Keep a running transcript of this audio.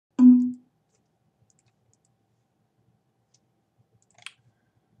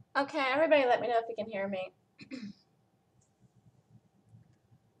Okay, everybody let me know if you can hear me.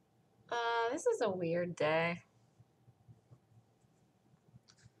 This is a weird day.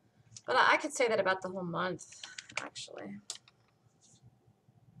 But I could say that about the whole month, actually.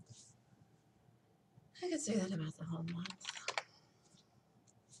 I could say that about the whole month.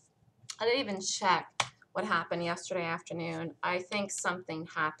 I didn't even check what happened yesterday afternoon. I think something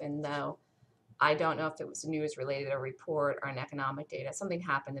happened, though. I don't know if it was news related, a report, or an economic data. Something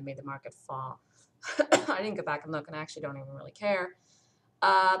happened that made the market fall. I didn't go back and look, and I actually don't even really care.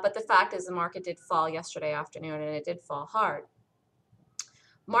 But the fact is the market did fall yesterday afternoon, and it did fall hard.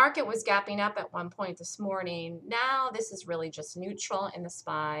 Market was gapping up at one point this morning. Now this is really just neutral in the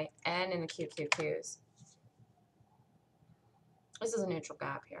SPY and in the QQQs. This is a neutral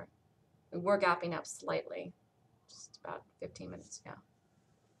gap here. We were gapping up slightly just about 15 minutes ago.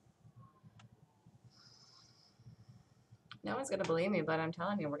 No one's going to believe me, but I'm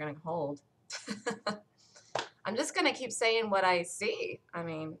telling you, we're going to hold. I'm just going to keep saying what I see. I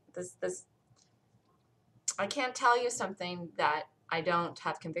mean, I can't tell you something that I don't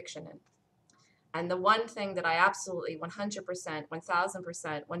have conviction in. And the one thing that I absolutely 100%,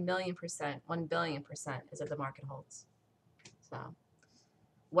 1,000%, 1,000,000%, 1,000,000,000% is that the market holds. So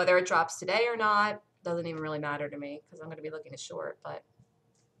whether it drops today or not doesn't even really matter to me because I'm going to be looking to short, but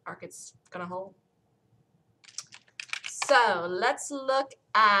market's going to hold. So let's look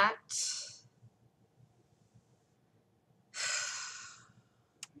at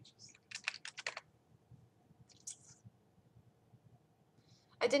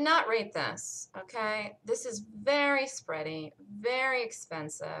I did not rate this, okay? This is very spready, very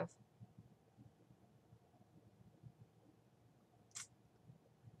expensive.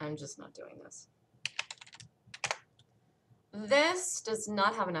 I'm just not doing this. This does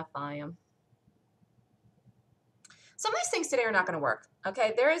not have enough volume. Some of these things today are not going to work,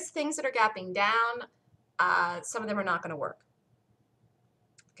 okay? There is things that are gapping down. Some of them are not going to work,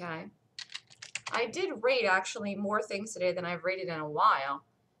 okay? I did rate actually more things today than I've rated in a while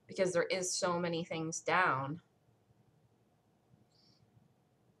because there is so many things down.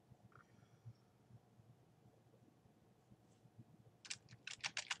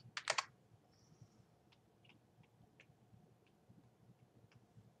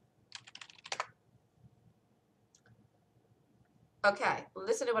 Okay,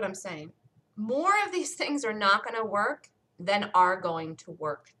 listen to what I'm saying. More of these things are not going to work than are going to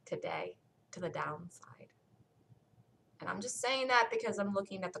work today to the downside. And I'm just saying that because I'm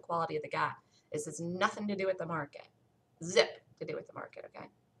looking at the quality of the gap. This has nothing to do with the market. Zip to do with the market, okay?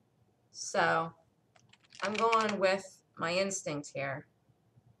 So I'm going with my instinct here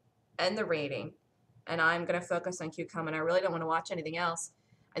and the rating. And I'm going to focus on QCOM, and I really don't want to watch anything else.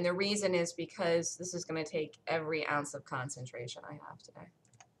 And the reason is because this is going to take every ounce of concentration I have today.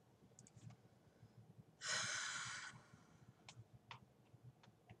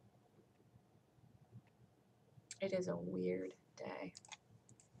 It is a weird day.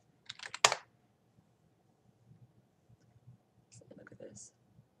 Look at this.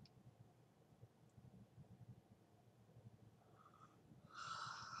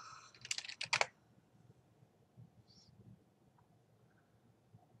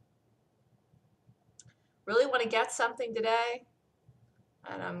 Really want to get something today,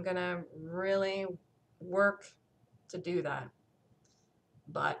 and I'm going to really work to do that.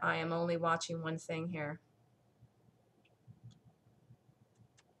 But I am only watching one thing here.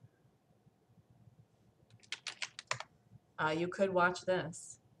 You could watch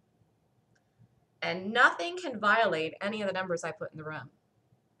this. And nothing can violate any of the numbers I put in the room.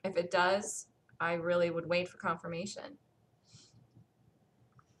 If it does, I really would wait for confirmation.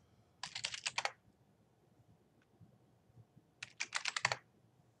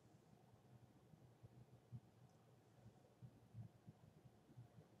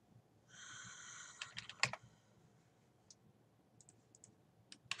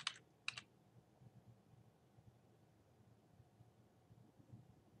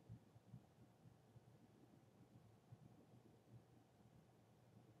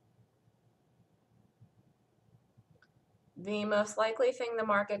 The most likely thing the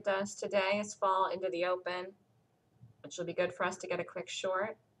market does today is fall into the open, which will be good for us to get a quick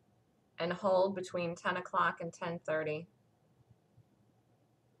short and hold between 10 o'clock and 10:30.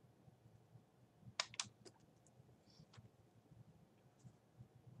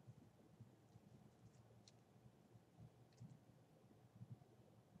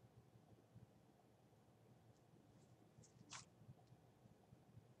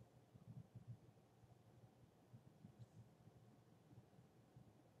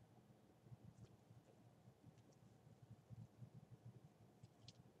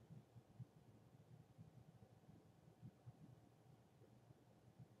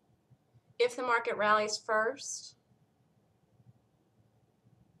 If the market rallies first,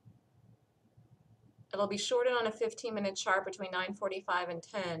 it'll be shorted on a 15-minute chart between 9:45 and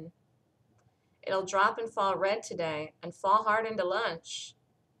 10. It'll drop and fall red today and fall hard into lunch,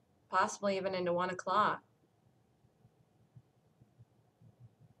 possibly even into 1 o'clock.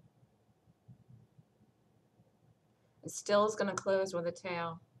 And still is going to close with a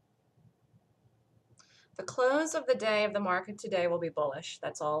tail. The close of the day of the market today will be bullish.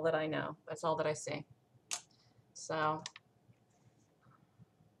 That's all that I know. That's all that I see. So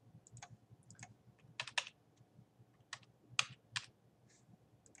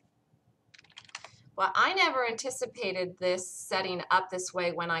well, I never anticipated this setting up this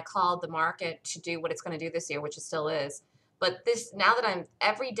way when I called the market to do what it's going to do this year, which it still is. But this, now that I'm,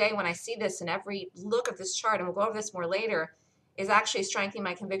 every day when I see this and every look of this chart, and we'll go over this more later, is actually strengthening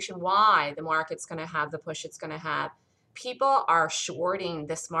my conviction why the market's going to have the push it's going to have. People are shorting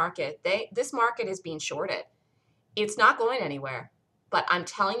this market. This market is being shorted. It's not going anywhere. But I'm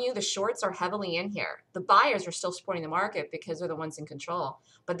telling you, the shorts are heavily in here. The buyers are still supporting the market because they're the ones in control.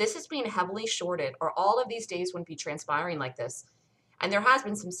 But this is being heavily shorted, or all of these days wouldn't be transpiring like this. And there has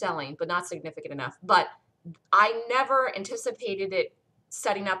been some selling, but not significant enough. But I never anticipated it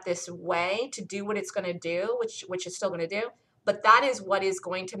setting up this way to do what it's going to do, which it's still going to do. But that is what is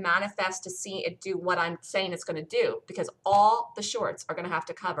going to manifest to see it do what I'm saying it's going to do, because all the shorts are going to have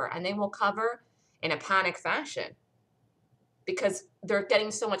to cover, and they will cover in a panic fashion because they're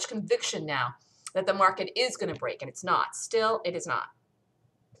getting so much conviction now that the market is going to break, and it's not. Still, it is not.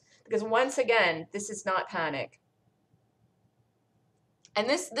 Because once again, this is not panic. And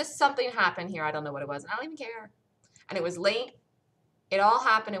this something happened here. I don't know what it was. I don't even care. And it was late. It all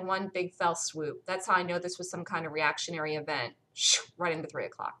happened in one big fell swoop. That's how I know this was some kind of reactionary event. Right into 3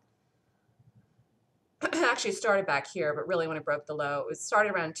 o'clock. Actually, it started back here, but really when it broke the low, it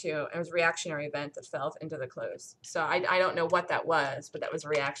started around 2. And it was a reactionary event that fell into the close. So I don't know what that was, but that was a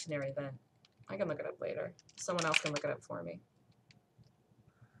reactionary event. I can look it up later. Someone else can look it up for me.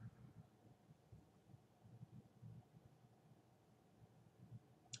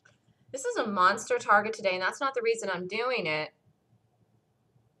 This is a monster target today, and that's not the reason I'm doing it.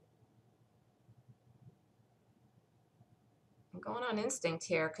 I'm going on instinct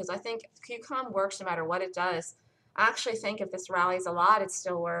here because I think QCOM works no matter what it does. I actually think if this rallies a lot, it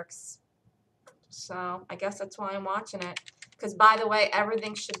still works. So I guess that's why I'm watching it. Because by the way,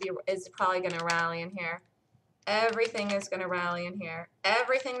 everything is probably going to rally in here. Everything is going to rally in here.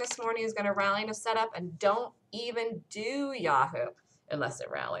 Everything this morning is going to rally in a setup, and don't even do Yahoo unless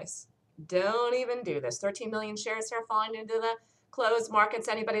it rallies. Don't even do this. 13 million shares here falling into the closed markets.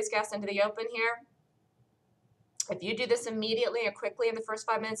 Anybody's guess into the open here. If you do this immediately or quickly in the first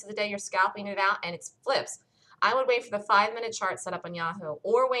 5 minutes of the day, you're scalping it out and it flips. I would wait for the 5-minute chart set up on Yahoo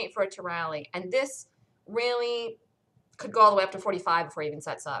or wait for it to rally. And this really could go all the way up to 45 before it even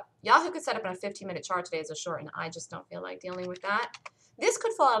sets up. Yahoo could set up on a 15-minute chart today as a short, and I just don't feel like dealing with that. This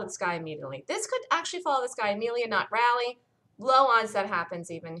could fall out of the sky immediately. This could actually fall out of the sky immediately and not rally. Low odds that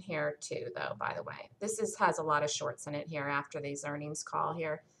happens even here too, though, by the way. This has a lot of shorts in it here after these earnings call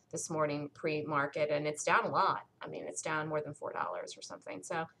here this morning pre-market, and it's down a lot. I mean, it's down more than $4 or something.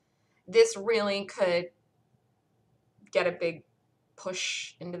 So this really could get a big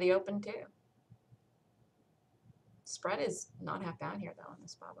push into the open too. Spread is not half bad here, though, on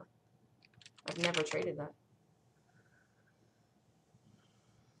this Baba. I've never traded that.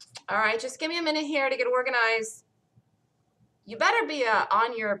 All right, just give me a minute here to get organized. You better be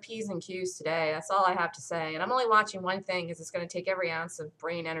on your P's and Q's today. That's all I have to say. And I'm only watching one thing because it's going to take every ounce of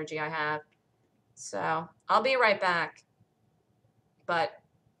brain energy I have. So I'll be right back. But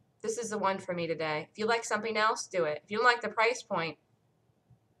this is the one for me today. If you like something else, do it. If you don't like the price point,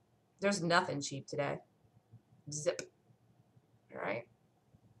 there's nothing cheap today. Zip. All right.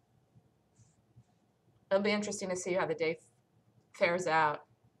 It'll be interesting to see how the day fares out.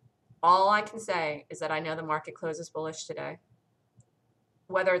 All I can say is that I know the market closes bullish today.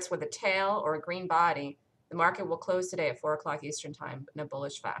 Whether it's with a tail or a green body, the market will close today at 4 o'clock Eastern time in a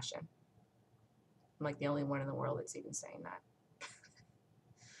bullish fashion. I'm like the only one in the world that's even saying that.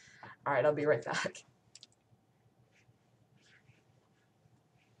 All right, I'll be right back.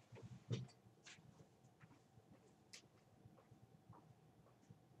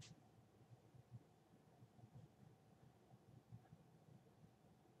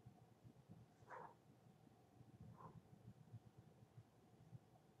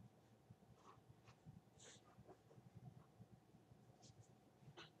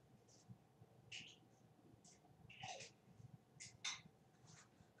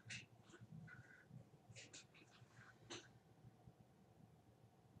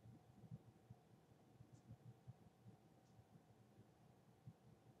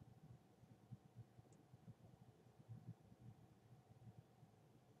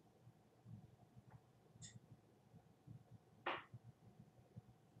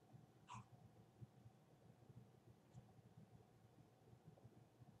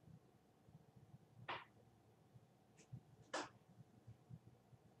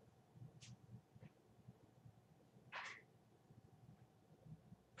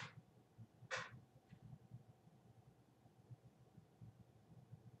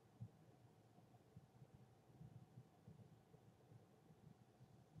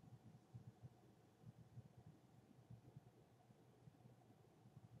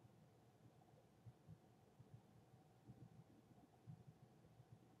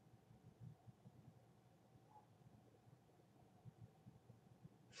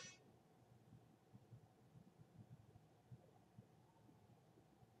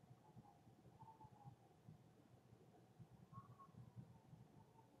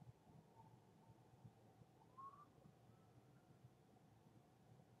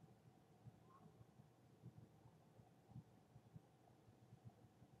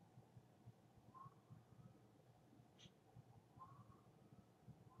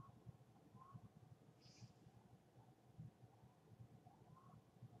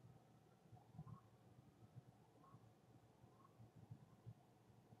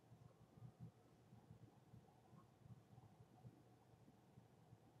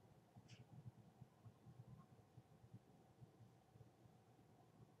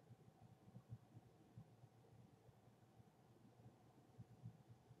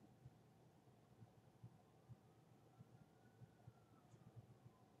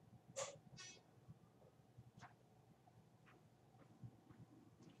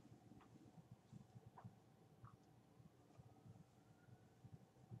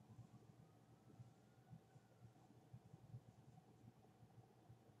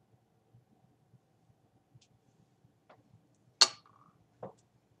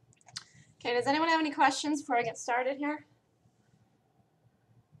 Okay, does anyone have any questions before I get started here?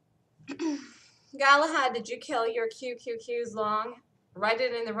 Galahad, did you kill your QQQs long? Write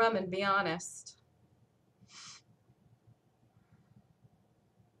it in the room and be honest.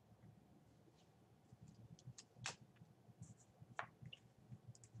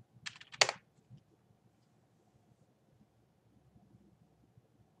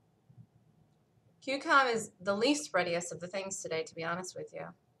 QCOM is the least spreadiest of the things today, to be honest with you.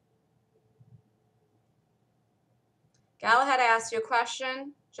 Galahad asked you a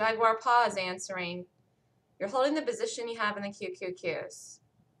question. Jaguar Paw is answering. You're holding the position you have in the QQQs.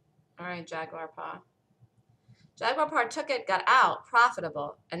 All right, Jaguar Paw. Jaguar Paw took it, got out,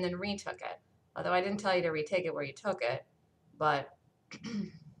 profitable, and then retook it. Although I didn't tell you to retake it where you took it, but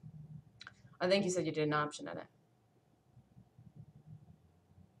I think you said you did an option in it.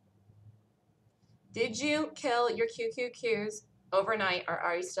 Did you kill your QQQs overnight, or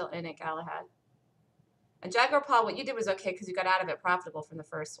are you still in it, Galahad? And Jaguar Paw, what you did was okay because you got out of it profitable from the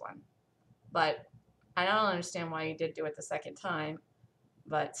first one. But I don't understand why you did do it the second time,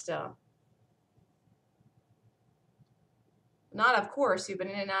 but still. Not, of course, you've been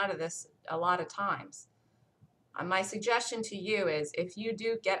in and out of this a lot of times. My suggestion to you is if you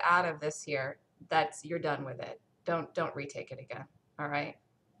do get out of this here, you're done with it. Don't retake it again, all right?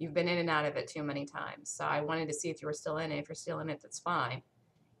 You've been in and out of it too many times. So I wanted to see if you were still in it. If you're still in it, that's fine.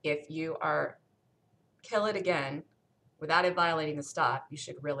 If you are kill it again without it violating the stop, you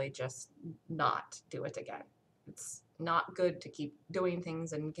should really just not do it again. It's not good to keep doing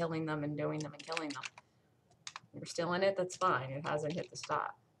things and killing them and doing them and killing them. If you're still in it, that's fine. It hasn't hit the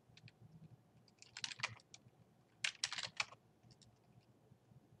stop.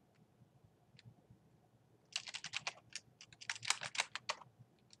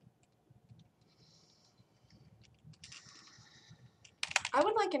 I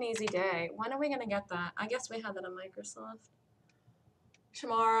would like an easy day. When are we going to get that? I guess we have that on Microsoft.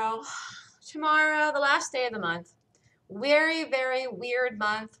 Tomorrow. Tomorrow, the last day of the month. Very, very weird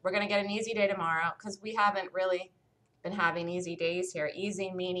month. We're going to get an easy day tomorrow because we haven't really been having easy days here.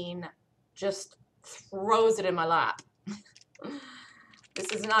 Easy meaning just throws it in my lap. This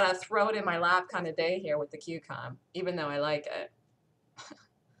is not a throw it in my lap kind of day here with the QCOM, even though I like it.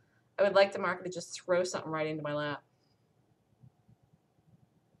 I would like the market to just throw something right into my lap.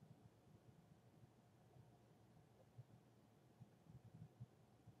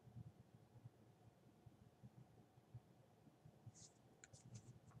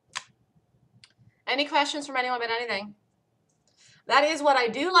 Any questions from anyone about anything? That is what I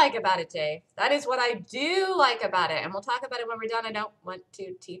do like about it, Dave. That is what I do like about it. And we'll talk about it when we're done. I don't want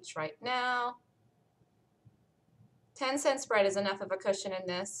to teach right now. 10-cent spread is enough of a cushion in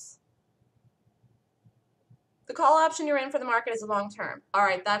this. The call option you're in for the market is a long term. All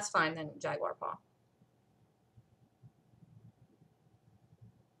right, that's fine then, Jaguar Paw.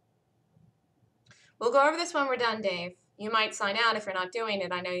 We'll go over this when we're done, Dave. You might sign out if you're not doing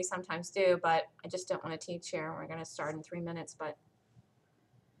it. I know you sometimes do, but I just don't want to teach here. We're going to start in 3 minutes, but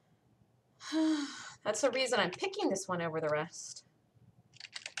that's the reason I'm picking this one over the rest.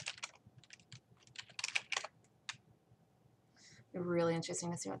 It'll be really interesting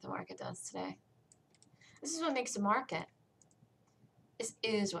to see what the market does today. This is what makes a market. This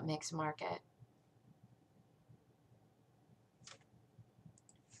is what makes a market.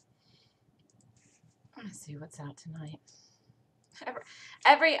 Let's see what's out tonight.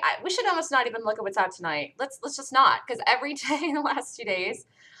 We should almost not even look at what's out tonight. Let's just not, because every day in the last 2 days,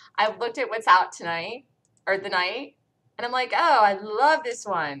 I've looked at what's out tonight or the night, and I'm like, oh, I love this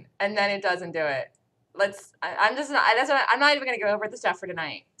one, and then it doesn't do it. I'm not even gonna go over the stuff for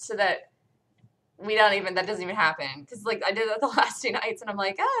tonight, so that that doesn't even happen. Because like I did that the last 2 nights, and I'm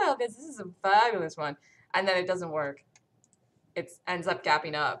like, oh, this is a fabulous one, and then it doesn't work. It ends up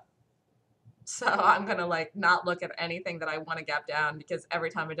gapping up. So I'm going to like not look at anything that I want to gap down because every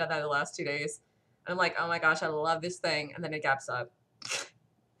time I've done that the last 2 days, I'm like, oh my gosh, I love this thing. And then it gaps up.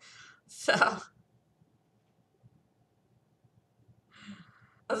 So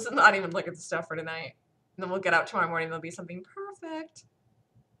let's not even look at the stuff for tonight. And then we'll get out tomorrow morning. There'll be something perfect.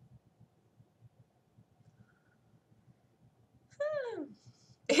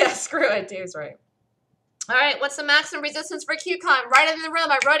 Yeah, screw it. Dave's right. All right, what's the maximum resistance for QCOM? Write it in the room.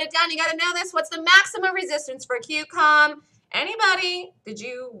 I wrote it down. You got to know this. What's the maximum resistance for QCOM? Anybody? Did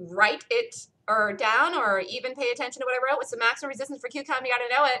you write it or down or even pay attention to what I wrote? What's the maximum resistance for QCOM? You got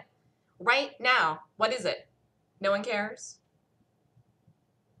to know it right now. What is it? No one cares?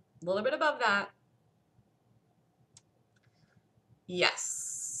 A little bit above that.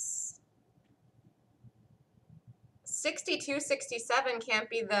 Yes. 62.67 can't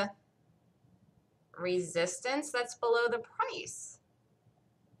be the resistance that's below the price.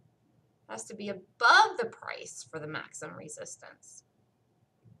 It has to be above the price for the maximum resistance.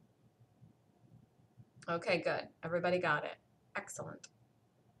 Okay, good. Everybody got it. Excellent.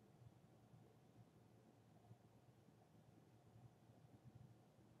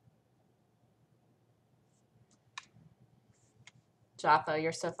 Jaffa,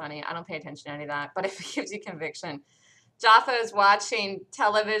 you're so funny. I don't pay attention to any of that, but if it gives you conviction. Jaffa is watching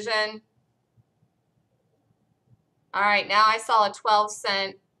television. All right, now I saw a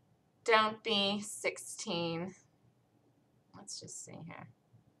 12-cent. Don't be 16. Let's just see here.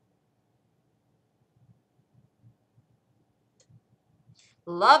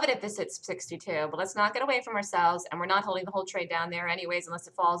 Love it if this hits 62, but let's not get away from ourselves, and we're not holding the whole trade down there anyways unless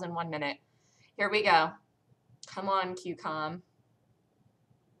it falls in 1 minute. Here we go. Come on, QCOM.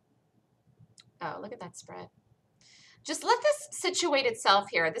 Oh, look at that spread. Just let this situate itself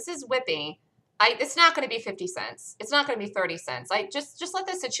here. This is whippy. It's not going to be 50 cents. It's not going to be 30 cents. Just let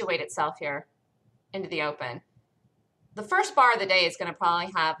this situate itself here into the open. The first bar of the day is going to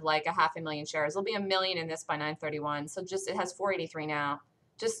probably have like 500,000 shares. There'll be 1 million in this by 9/31. So just, it has 483 now.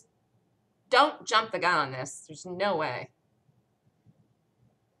 Just don't jump the gun on this. There's no way.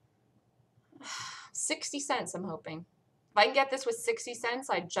 60 cents, I'm hoping. If I can get this with 60 cents,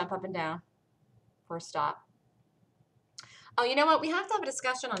 I'd jump up and down for a stop. Oh, you know what? We have to have a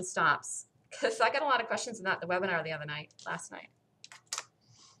discussion on stops because I got a lot of questions in the webinar last night.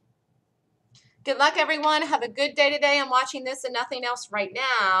 Good luck, everyone. Have a good day today. I'm watching this and nothing else right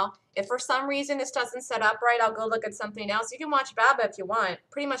now. If for some reason this doesn't set up right, I'll go look at something else. You can watch BABA if you want.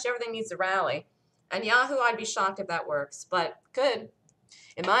 Pretty much everything needs a rally. And Yahoo, I'd be shocked if that works, but good.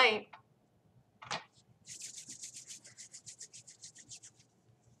 It might.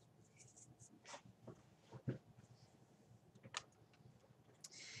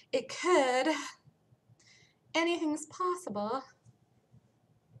 It could. Anything's possible.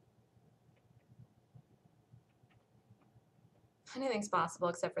 Anything's possible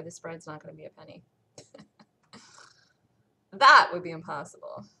except for the spread's not going to be a penny. That would be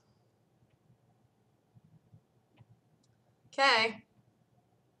impossible. Okay.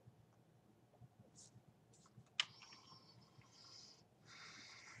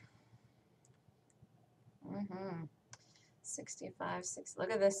 Mm-hmm. 65, 6.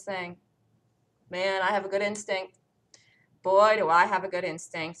 Look at this thing. Man, I have a good instinct. Boy, do I have a good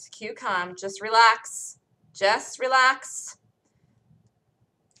instinct. QCOM, just relax. Just relax.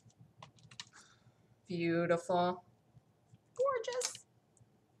 Beautiful. Gorgeous.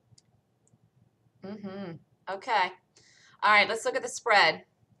 Okay. All right, let's look at the spread.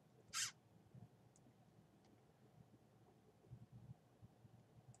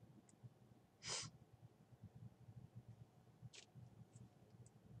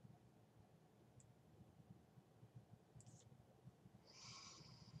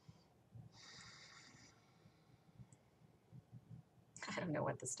 I don't know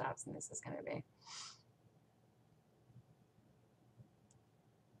what the stops in this is going to be.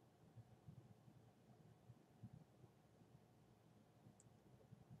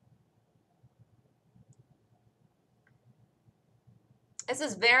 This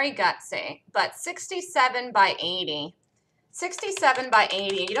is very gutsy, but 67 by 80. 67 by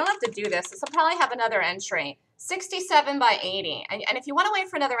 80. You don't have to do this. This will probably have another entry. 67 by 80. And if you want to wait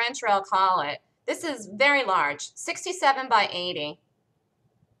for another entry, I'll call it. This is very large. 67 by 80.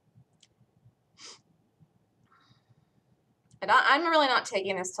 And I'm really not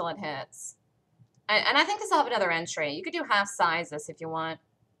taking this till it hits. And I think this will have another entry. You could do half size this if you want.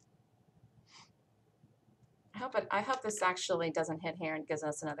 I hope this actually doesn't hit here and gives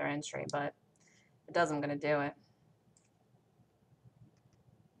us another entry, but if it does, I'm going to do it.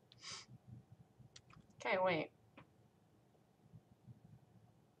 Okay, wait.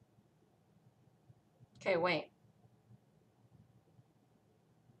 Okay, wait.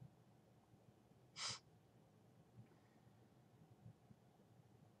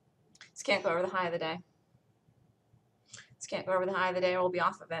 This can't go over the high of the day. This can't go over the high of the day or we'll be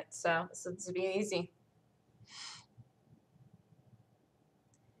off of it. So this will be easy.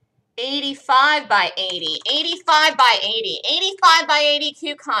 85 by 80. 85 by 80. 85 by 80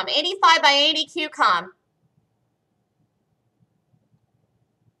 QCOM. 85 by 80 QCOM.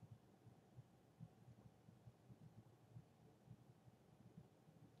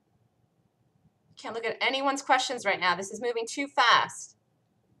 Can't look at anyone's questions right now. This is moving too fast.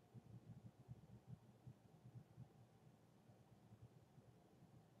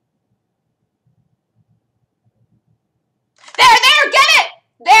 There, get it!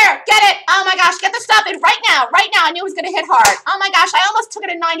 There, get it! Oh my gosh, get the stop in right now, now. I knew it was going to hit hard. Oh my gosh, I almost took it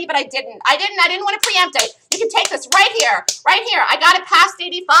at 90, but I didn't. I didn't want to preempt it. You can take this right here, right here. I got it past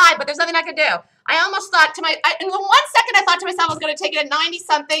 85, but there's nothing I could do. I almost thought to in 1 second, I thought to myself I was going to take it at 90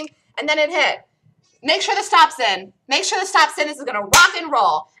 something, and then it hit. Make sure the stop's in. Make sure the stop's in. This is going to rock and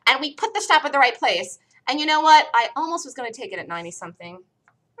roll. And we put the stop at the right place. And you know what? I almost was going to take it at 90 something.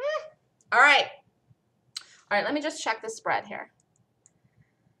 All right. All right, let me just check the spread here.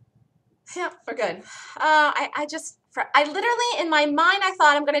 Yep, we're good. I literally, in my mind, I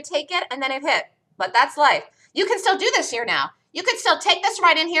thought I'm going to take it, and then it hit. But that's life. You can still do this here now. You can still take this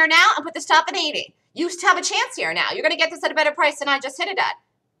right in here now and put the stop at 80. You have a chance here now. You're going to get this at a better price than I just hit it at.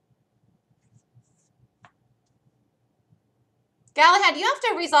 Galahad, you have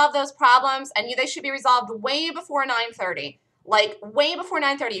to resolve those problems, and they should be resolved way before 9:30. Like, way before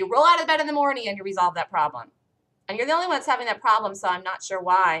 9:30. You roll out of bed in the morning, and you resolve that problem. And you're the only one that's having that problem, so I'm not sure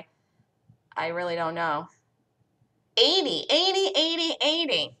why. I really don't know. 80, 80, 80,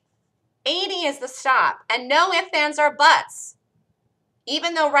 80. 80 is the stop, and no ifs, ands, or buts.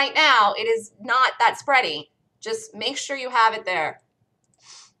 Even though right now it is not that spready, just make sure you have it there.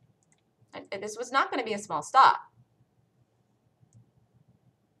 And this was not going to be a small stop.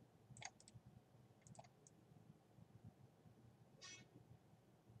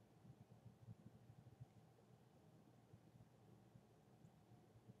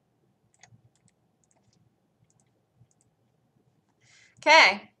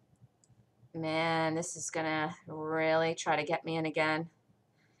 Okay. Man, this is going to really try to get me in again.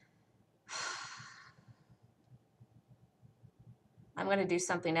 I'm going to do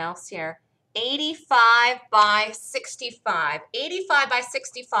something else here. 85 by 65. 85 by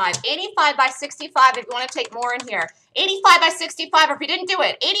 65. 85 by 65 if you want to take more in here. 85 by 65 or if you didn't do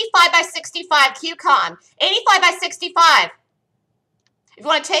it. 85 by 65 QCOM. 85 by 65. If you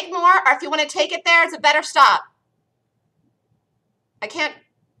want to take more or if you want to take it there, it's a better stop. I can't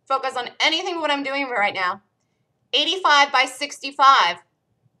focus on anything but what I'm doing right now. 85 by 65.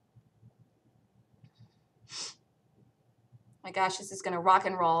 My gosh, this is going to rock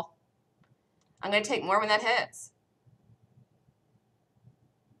and roll. I'm going to take more when that hits.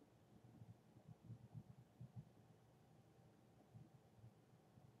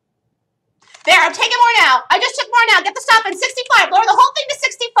 There, I'm taking more now. I just took more now. Get the stop in 65. Lower the whole thing to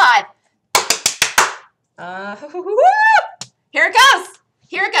 65. Here it goes.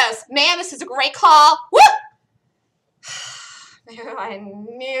 Here it goes. Man, this is a great call. Woo! I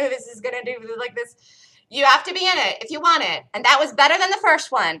knew this is going to do like this. You have to be in it if you want it. And that was better than the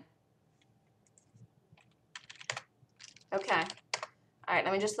first one. Okay. All right,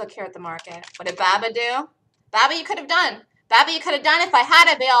 let me just look here at the market. What did Baba do? Baba, you could have done. Baba, you could have done if I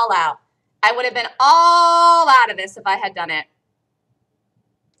had it be all out. I would have been all out of this if I had done it.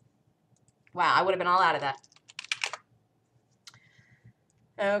 Wow, I would have been all out of that.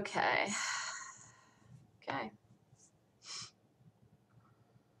 Okay. Okay.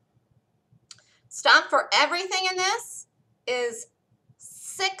 Stop for everything in this is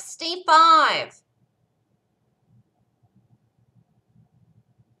 65.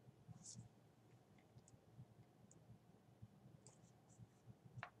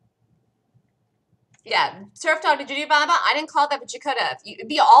 Yeah, Surf Dog, did you do Baba? I didn't call that, but you could have. You'd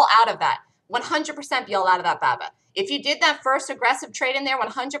be all out of that. 100% be all out of that, Baba. If you did that first aggressive trade in there,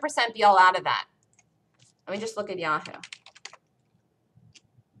 100% be all out of that. Let me just look at Yahoo.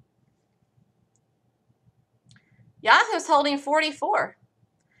 Yahoo's holding 44.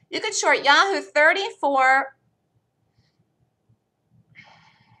 You could short Yahoo 34.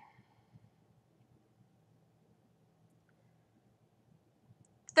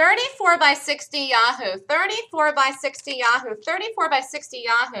 $34 by 60 Yahoo. 34 by 60 Yahoo. 34 by 60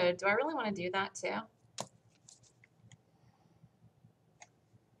 Yahoo. Do I really want to do that too? Let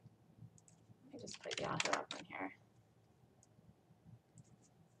me just put Yahoo up in here.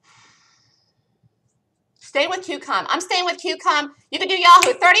 Stay with QCOM. I'm staying with QCOM. You could do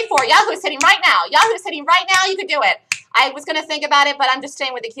Yahoo. 34. Yahoo's hitting right now. Yahoo's hitting right now. You could do it. I was going to think about it, but I'm just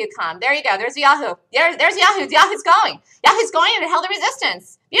staying with the QCOM. There you go. There's Yahoo. There's Yahoo. Yahoo's going. Yahoo's going and it held the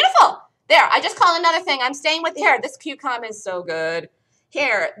resistance. Beautiful. There. I just called another thing. I'm staying with here. This QCOM is so good.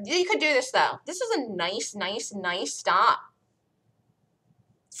 Here. You could do this, though. This is a nice, nice, nice stop.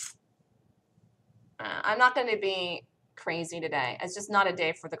 I'm not going to be crazy today. It's just not a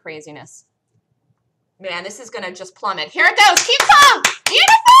day for the craziness. Man, this is going to just plummet. Here it goes. QCOM.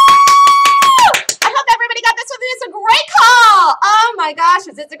 Beautiful. I hope everybody got this with me. It's a great call. Oh my gosh,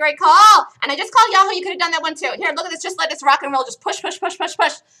 is this a great call? And I just called Yahoo. You could have done that one too. Here, look at this. Just let this rock and roll. Just push, push, push, push,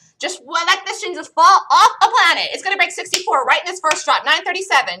 push. Just let this thing just fall off the planet. It's going to break 64 right in this first drop.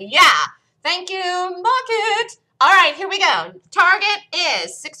 937. Yeah. Thank you, market. All right, here we go. Target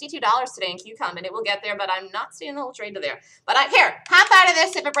is $62 today in QCOM, and it will get there, but I'm not seeing the whole trade to there. But here, half out of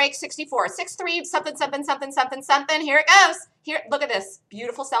this if it breaks 64. 6-3, something, something, something, something, something. Here it goes. Here, look at this.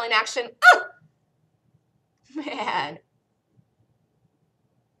 Beautiful selling action. Oh! Man.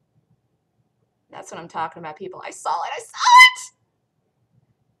 That's what I'm talking about, people. I saw it. I saw it.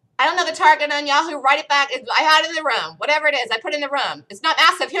 I don't know the target on Yahoo. Write it back. I had it in the room. Whatever it is, I put it in the room. It's not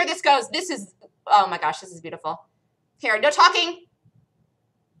massive. Here this goes. This is, oh my gosh, this is beautiful. Here, no talking.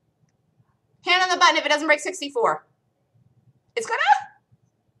 Hand on the button if it doesn't break 64. It's gonna.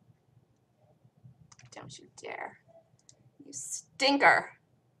 Don't you dare. You stinker.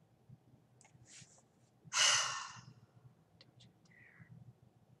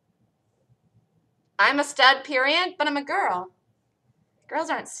 I'm a stud, period, but I'm a girl. Girls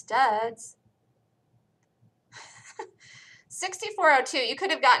aren't studs. 6402, you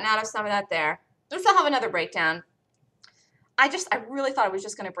could have gotten out of some of that there. Let's have another breakdown. I really thought it was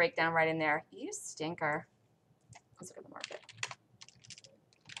just going to break down right in there. You stinker. Let's look at the market.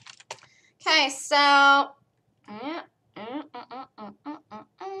 Okay, so.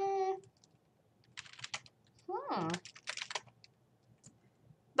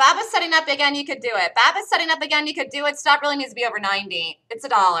 Baba's setting up again, you could do it. Baba's setting up again, you could do it. Stop really needs to be over 90. It's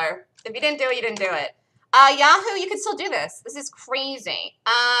 $1. If you didn't do it, you didn't do it. Yahoo, you can still do this. This is crazy.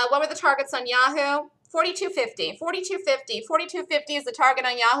 What were the targets on Yahoo? 42.50, 42.50, 42.50 is the target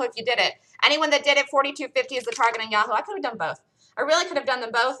on Yahoo if you did it. Anyone that did it, 42.50 is the target on Yahoo. I could have done both. I really could have done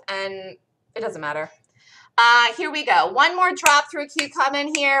them both, and it doesn't matter. Here we go. One more drop through Q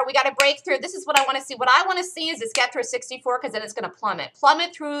coming here. We got a breakthrough. This is what I want to see. What I want to see is this get through 64 because then it's going to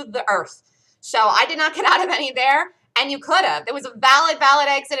plummet through the earth. So I did not get out of any there, and you could have. There was a valid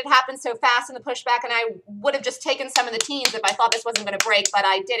exit. It happened so fast in the pushback, and I would have just taken some of the teens if I thought this wasn't going to break, but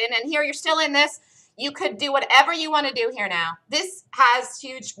I didn't. And here you're still in this. You could do whatever you want to do here now. This has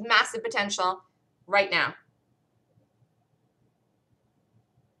huge, massive potential right now.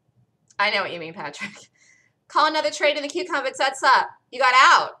 I know what you mean, Patrick. Call another trade in the QCOM if it sets up. You got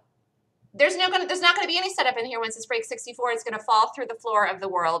out. There's not going to be any setup in here once this breaks 64. It's going to fall through the floor of the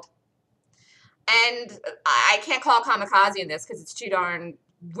world. And I can't call kamikaze in this because it's too darn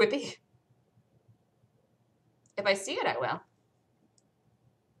whippy. If I see it, I will.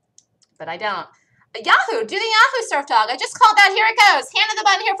 But I don't. Yahoo, do the Yahoo surf dog. I just called that. Here it goes. Hand on the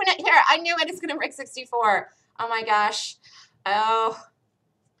button here for here. I knew it. It's going to break 64. Oh my gosh. Oh.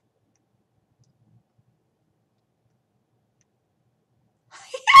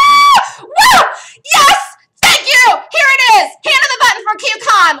 Woo! Yes! Thank you! Here it is! Hand on the button for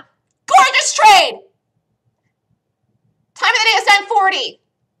QCOM. Gorgeous trade! Time of the day is 10:40.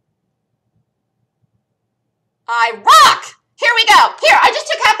 I rock! Here we go. Here, I just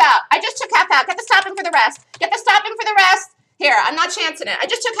took half out. I just took half out. Get the stop in for the rest. Get the stop in for the rest. Here, I'm not chancing it. I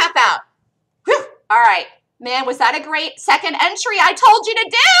just took half out. Whew. All right. Man, was that a great second entry I told you to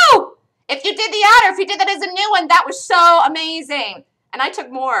do? If you did the adder, if you did that as a new one, that was so amazing. And I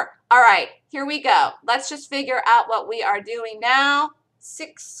took more. All right, here we go. Let's just figure out what we are doing now.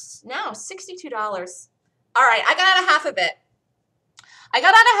 $62. All right, I got out of half of it.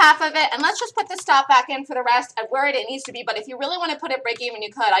 And let's just put the stop back in for the rest at where it needs to be. But if you really want to put it break even, you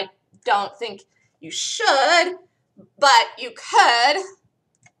could. I don't think you should, but you could.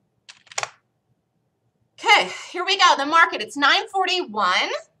 Okay, here we go. The market, it's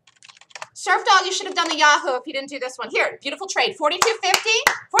 9:41. Surf Dog, you should have done the Yahoo if you didn't do this one. Here, beautiful trade, 42.50,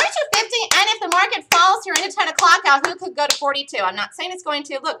 42.50, and if the market falls here into 10 o'clock, Yahoo could go to 42. I'm not saying it's going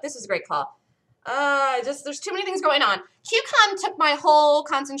to. Look, this is a great call. There's too many things going on. QCOM took my whole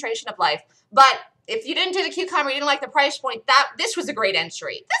concentration of life, but if you didn't do the QCOM or you didn't like the price point, this was a great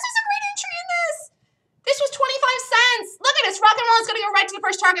entry. This was a great entry in this. This was 25 cents. Look at this. Rock and roll is going to go right to the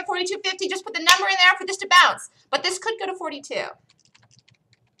first target, 42.50. Just put the number in there for this to bounce, but this could go to 42.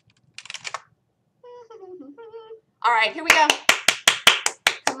 All right, here we go.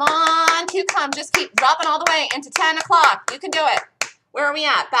 Come on, QCOM, just keep dropping all the way into 10 o'clock. You can do it. Where are we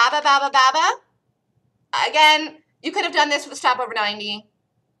at? Baba, Baba, Baba. Again, you could have done this with a stop over 90.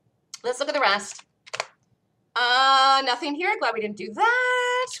 Let's look at the rest. Nothing here. Glad we didn't do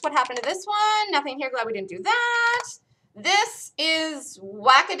that. What happened to this one? Nothing here. Glad we didn't do that. This is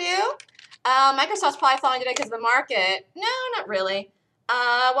wackadoo. Microsoft's probably falling today because of the market. No, not really.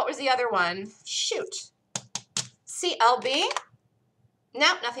 What was the other one? Shoot. CLB.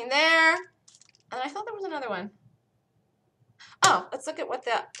 No, nothing there. And I thought there was another one. Oh, let's look at what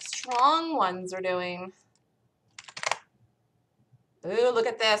the strong ones are doing. Ooh, look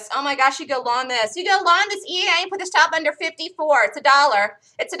at this. Oh my gosh, you go long this. You go long this EA, put the stop under 54. It's $1.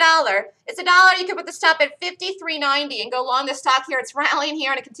 It's $1. It's $1. You can put the stop at 53.90 and go long this stock here. It's rallying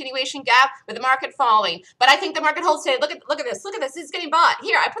here in a continuation gap with the market falling. But I think the market holds today. Look at this. Look at this. This is getting bought.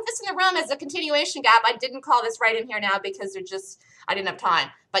 Here, I put this in the room as a continuation gap. I didn't call this right in here now because I didn't have time.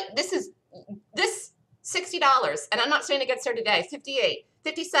 But this $60. And I'm not saying it gets there today. 58,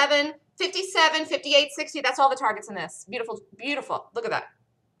 57, 57, 58, 60. That's all the targets in this. Beautiful, beautiful. Look at that.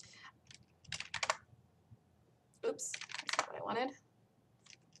 Oops, that's not what I wanted.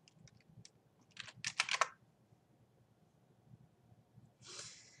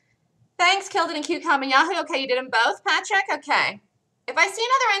 Thanks, Kildon and QCOM and Yahoo. Okay, you did them both, Patrick? Okay. If I see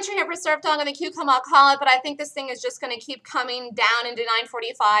another entry here for Surf Dog on the QCOM, I'll call it, but I think this thing is just going to keep coming down into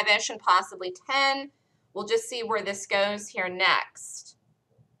 945-ish and possibly 10. We'll just see where this goes here next.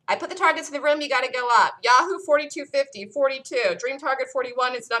 I put the targets in the room. You got to go up. Yahoo 42.50, 42. Dream target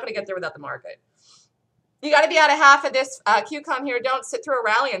 41. It's not going to get there without the market. You got to be out of half of this QCOM here. Don't sit through a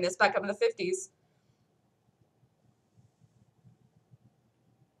rally in this back up in the 50s.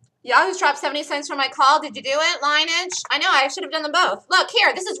 Yahoo's dropped 70 cents from my call. Did you do it? Lineage? I know. I should have done them both. Look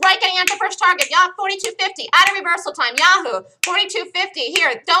here. This is right getting at the first target. Yahoo 42.50. Out of reversal time. Yahoo 42.50.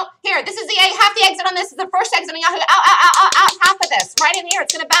 Here. Here. This is the half the exit on this. Is the first exit on Yahoo. Out. Half of this. Right in here.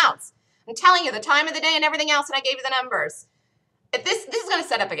 It's going to bounce. I'm telling you the time of the day and everything else, and I gave you the numbers. This is going to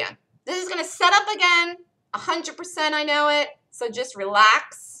set up again. This is going to set up again. 100% I know it. So just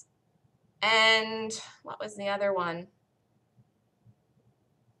relax. And what was the other one?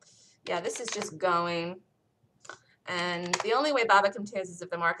 Yeah, this is just going. And the only way Baba continues is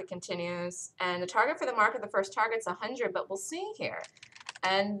if the market continues. And the target for the market, the first target's 100, but we'll see here.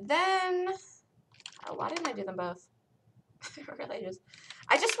 And then, oh, why didn't I do them both?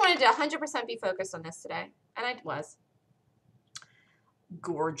 I just wanted to 100% be focused on this today. And I was.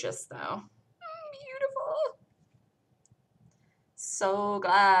 Gorgeous, though. Beautiful. So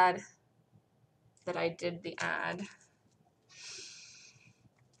glad that I did the ad.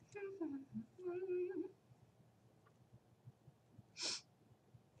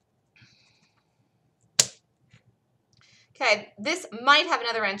 Okay, this might have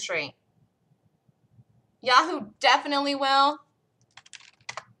another entry. Yahoo definitely will.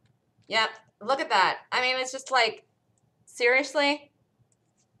 Yep, look at that. I mean, it's just like, seriously?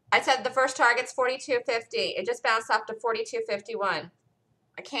 I said the first target's 42.50. It just bounced off to 42.51.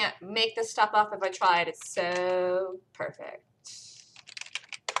 I can't make this stuff up if I tried. It's so perfect.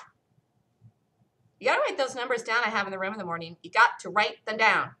 You gotta write those numbers down I have in the room in the morning. You got to write them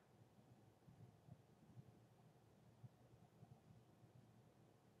down.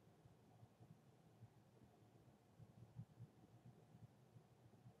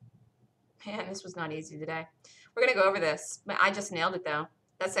 Man, this was not easy today. We're going to go over this. I just nailed it, though.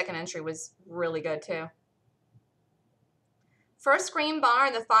 That second entry was really good, too. First green bar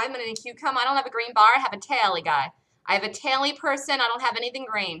in the 5-minute in QCOM. I don't have a green bar. I have a taily guy. I have a taily person. I don't have anything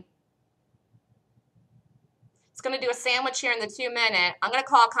green. It's going to do a sandwich here in the 2-minute. I'm going to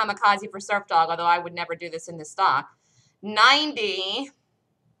call Kamikaze for Surf Dog, although I would never do this in this stock. 90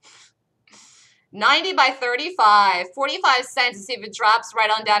 by 35, 45 cents to see if it drops right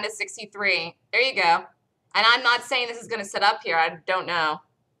on down to 63. There you go. And I'm not saying this is going to sit up here. I don't know.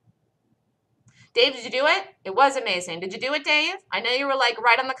 Dave, did you do it? It was amazing. Did you do it, Dave? I know you were like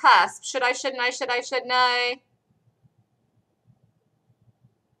right on the cusp. Should I, shouldn't I, should I, shouldn't I?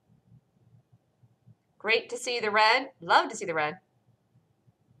 Great to see the red. Love to see the red.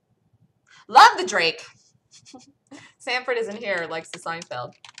 Love the Drake. Sanford isn't here, likes the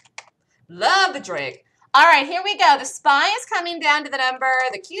Seinfeld. Love the Drake. All right, here we go. The SPY is coming down to the number.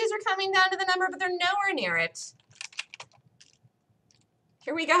 The Qs are coming down to the number, but they're nowhere near it.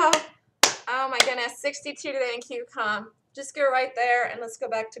 Here we go. Oh my goodness, 62 today in QCOM. Just go right there and let's go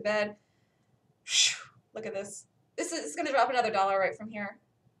back to bed. Look at this. This is going to drop another $1 right from here.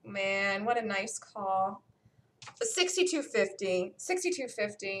 Man, what a nice call. 62.50.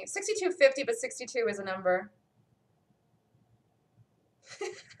 62.50. 62.50, but 62 is a number.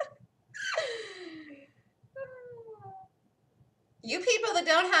 You people that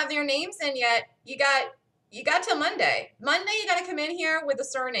don't have your names in yet, you got till Monday. Monday you got to come in here with a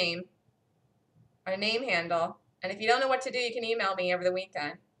surname or a name handle. And if you don't know what to do, you can email me over the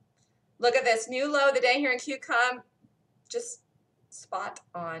weekend. Look at this. New low of the day here in QCOM. Just spot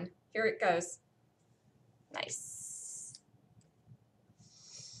on. Here it goes. Nice.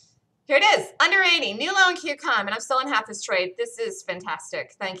 Here it is. Under 80. New low in QCOM. And I'm still in half this trade. This is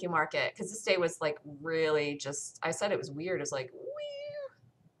fantastic. Thank you, market. Because this day was like really just, I said it was weird. It was like, weird.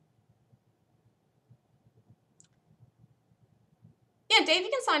 Yeah, Dave, you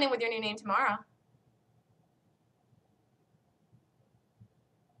can sign in with your new name tomorrow.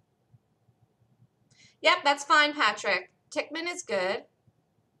 Yep, that's fine, Patrick. Tickman is good.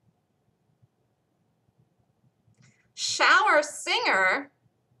 Shower singer?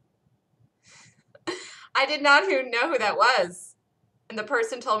 I did not know who that was. And the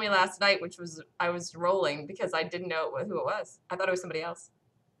person told me last night, which was, I was rolling because I didn't know who it was. I thought it was somebody else.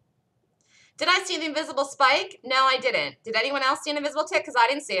 Did I see the invisible spike? No, I didn't. Did anyone else see an invisible tick? Because I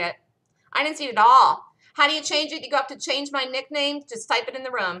didn't see it. I didn't see it at all. How do you change it? You go up to change my nickname. Just type it in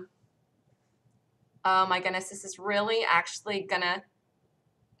the room. Oh my goodness, this is really actually gonna...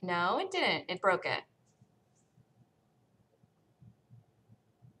 No, it didn't. It broke it.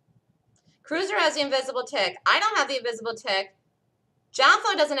 Cruiser has the invisible tick. I don't have the invisible tick.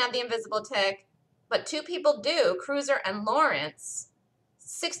 Jaffa doesn't have the invisible tick, but two people do, Cruiser and Lawrence.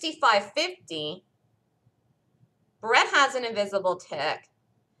 6550. Brett has an invisible tick.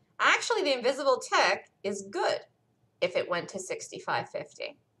 Actually, the invisible tick is good if it went to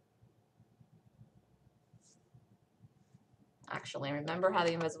 6550. Actually, remember how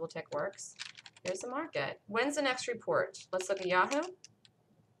the invisible tick works? Here's the market. When's the next report? Let's look at Yahoo.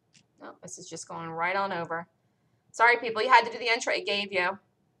 No, this is just going right on over. Sorry, people, you had to do the entry it gave you.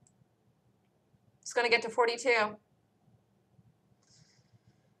 It's going to get to 42.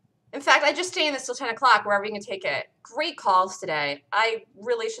 In fact, I just stayed in this till 10 o'clock, wherever you can take it. Great calls today. I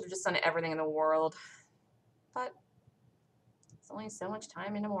really should have just done everything in the world. But it's only so much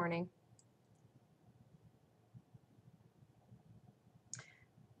time in the morning.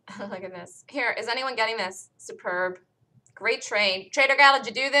 Look at this. Here, is anyone getting this? Superb. Great trade. Trader Gal,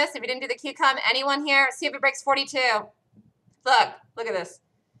 did you do this? If you didn't do the Q-com, anyone here? See if it breaks 42. Look at this.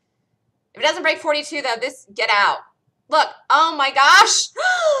 If it doesn't break 42, though, this, get out. Look, oh my gosh.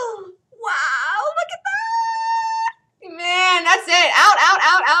 Wow, look at that. Man, that's it.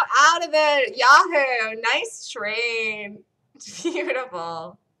 Out of it. Yahoo. Nice trade.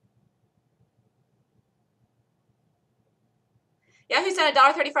 Beautiful. Yahoo sent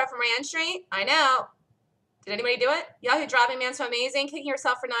 $1.35 from my entry. I know. Did anybody do it? Yahoo dropping, man, so amazing. Kicking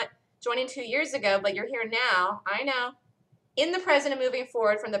yourself for not joining 2 years ago, but you're here now. I know. In the present and moving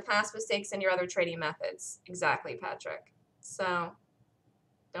forward from the past mistakes and your other trading methods. Exactly, Patrick. So,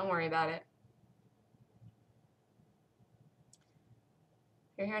 don't worry about it.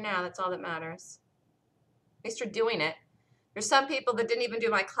 You're here now. That's all that matters. At least you're doing it. There's some people that didn't even do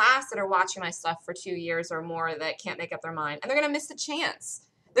my class that are watching my stuff for 2 years or more that can't make up their mind. And they're going to miss the chance.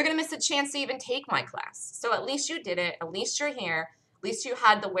 They're going to miss the chance to even take my class. So at least you did it. At least you're here. At least you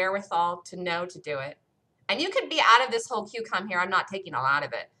had the wherewithal to know to do it. And you could be out of this whole Q-com here. I'm not taking a lot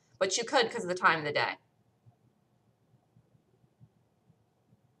of it. But you could because of the time of the day.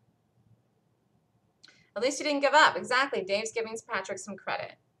 At least you didn't give up. Exactly. Dave's giving Patrick some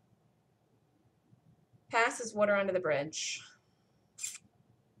credit. Passes water under the bridge.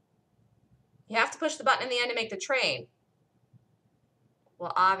 You have to push the button in the end to make the trade.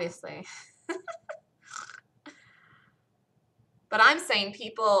 Well, obviously. But I'm saying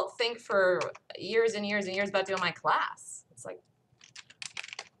people think for years and years and years about doing my class. It's like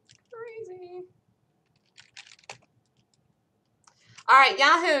crazy. All right,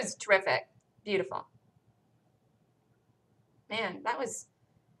 Yahoo's terrific. Beautiful. Man, I was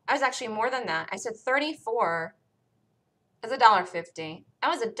actually more than that. I said 34. That's $1.50. That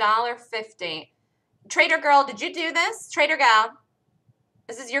was $1.50. Trader Girl, did you do this? Trader Gal,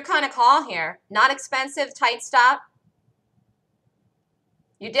 this is your kind of call here. Not expensive, tight stop.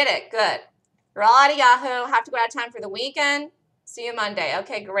 You did it. Good. You're all out of Yahoo. Have to go out of time for the weekend. See you Monday.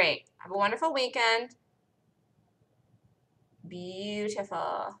 Okay, great. Have a wonderful weekend.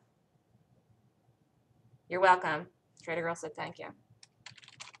 Beautiful. You're welcome. Trader Girl said thank you.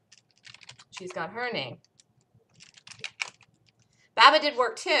 She's got her name. Baba did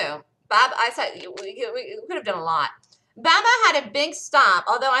work too. Baba, I said we could have done a lot. Baba had a big stop,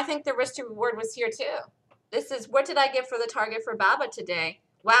 although I think the risk to reward was here too. This is, what did I give for the target for Baba today?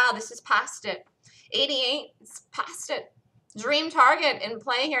 Wow, this is past it. 88, it's past it. Dream target in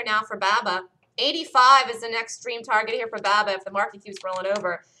play here now for Baba. 85 is the next dream target here for Baba if the market keeps rolling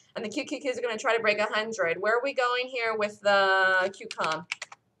over. And the QQQs are going to try to break 100. Where are we going here with the QCOM?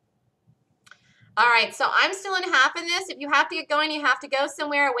 All right, so I'm still in half in this. If you have to get going, you have to go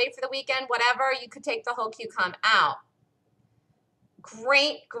somewhere, wait for the weekend, whatever. You could take the whole QCOM out.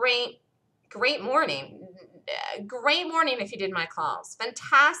 Great, great, great morning. Great morning if you did my calls.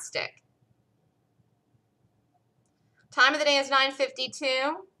 Fantastic. Time of the day is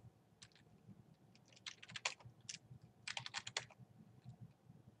 9:52.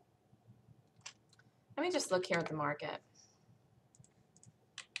 Let me just look here at the market.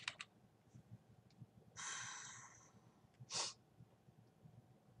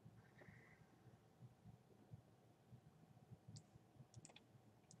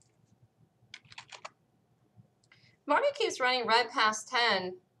 Market keeps running red past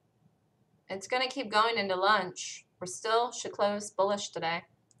 10. It's going to keep going into lunch. We're still should close bullish today.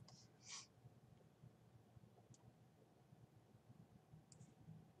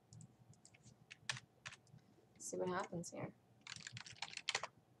 Let's see what happens here.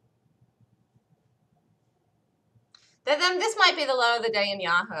 Then this might be the low of the day in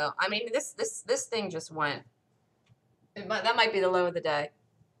Yahoo. I mean, this thing just went. That might be the low of the day.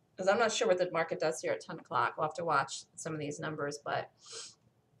 Because I'm not sure what the market does here at 10 o'clock. We'll have to watch some of these numbers, but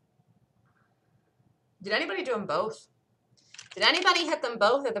did anybody do them both? Did anybody hit them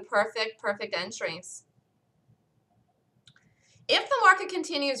both at the perfect entries? If the market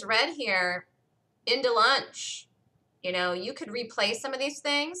continues red here into lunch, you know, you could replay some of these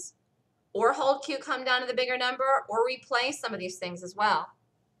things or hold Q come down to the bigger number or replay some of these things as well.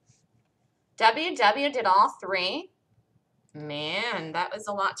 WW did all three. Man, that was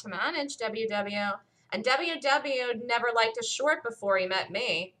a lot to manage, WW. And WW never liked a short before he met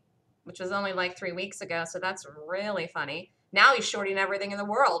me, which was only like 3 weeks ago, so that's really funny. Now he's shorting everything in the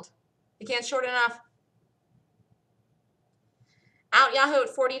world. He can't short enough. Out Yahoo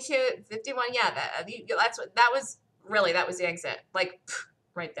at 42.51. Yeah, that was the exit. Like,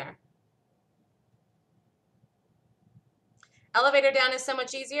 right there. Elevator down is so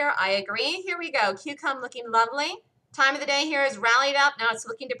much easier. I agree. Here we go. Q-Come looking lovely. Time of the day here is rallied up. Now it's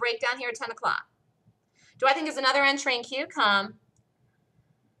looking to break down here at 10 o'clock. Do I think there's another entry in Q-Come?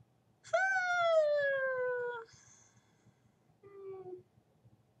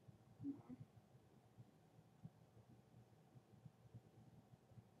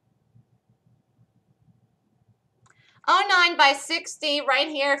 09 by 60 right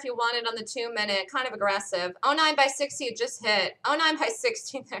here if you want it on the 2-minute. Kind of aggressive. 09 by 60 it just hit. 09 by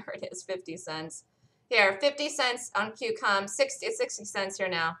 60, there it is, 50 cents. Here, 50 cents on Q-Com, 60 cents here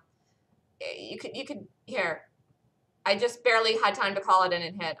now. You could, here. I just barely had time to call it and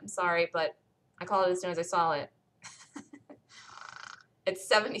it hit. I'm sorry, but I called it as soon as I saw it. It's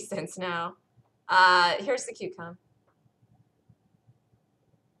 70 cents now. Here's the Q-Com.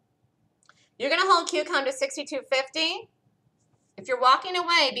 You're going to hold Q-Com to 62.50. If you're walking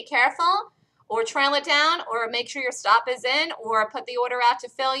away, be careful, or trail it down, or make sure your stop is in, or put the order out to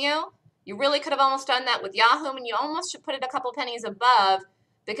fill you. You really could have almost done that with Yahoo, and you almost should put it a couple pennies above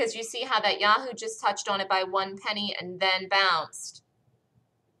because you see how that Yahoo just touched on it by 1 penny and then bounced.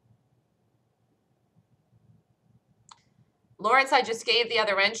 Lawrence, I just gave the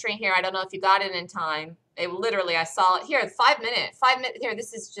other entry here. I don't know if you got it in time. It literally, I saw it here. 5 minute. Here,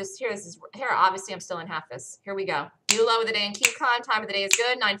 this is here. Obviously, I'm still in half this. Here we go. New low of the day in Q-Con. Time of the day is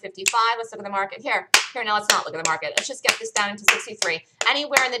good. 9:55. Let's look at the market here. Now let's not look at the market. Let's just get this down into 63.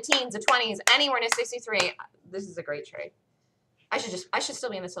 Anywhere in the teens, the 20s, anywhere in 63. This is a great trade. I should still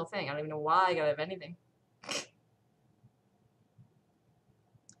be in this whole thing. I don't even know why I got out of anything.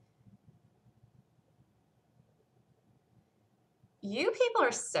 You people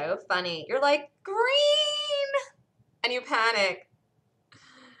are so funny. You're like, green! And you panic.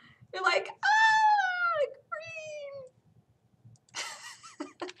 You're like,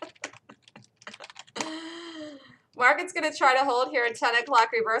 green! Market's going to try to hold here at 10 o'clock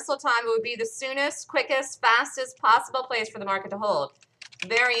reversal time. It would be the soonest, quickest, fastest possible place for the market to hold.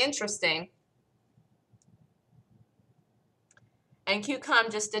 Very interesting. And Q-Com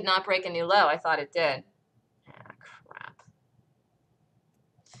just did not break a new low. I thought it did.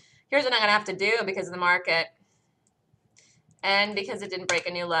 Here's what I'm going to have to do because of the market and because it didn't break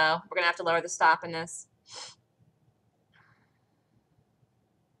a new low. We're going to have to lower the stop in this.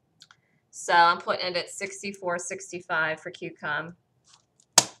 So I'm putting it at 64.65 for Q-Com.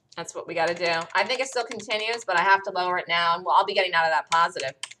 That's what we got to do. I think it still continues, but I have to lower it now, and I'll be getting out of that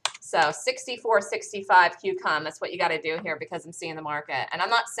positive. So 64.65 Q-Com, that's what you got to do here because I'm seeing the market. And I'm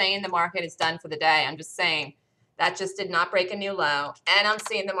not saying the market is done for the day. I'm just saying that just did not break a new low. And I'm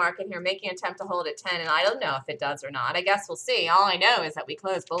seeing the market here making an attempt to hold at 10, and I don't know if it does or not. I guess we'll see. All I know is that we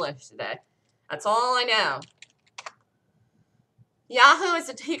closed bullish today. That's all I know. Yahoo is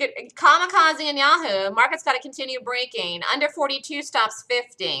kamikaze in Yahoo. Market's got to continue breaking. Under 42 stops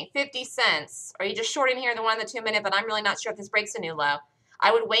 50 cents. Are you just shorting here the one on the 2-minute? But I'm really not sure if this breaks a new low.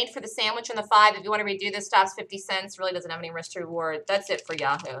 I would wait for the sandwich on the 5. If you want to redo this, stops 50 cents. Really doesn't have any risk to reward. That's it for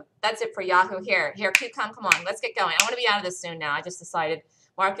Yahoo. That's it for Yahoo. Here, Q-Com, come on. Let's get going. I want to be out of this soon now. I just decided.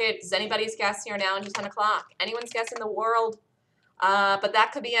 Market is anybody's guess here now until 10 o'clock. Anyone's guess in the world. But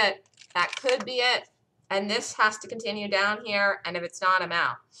that could be it. That could be it. And this has to continue down here. And if it's not, I'm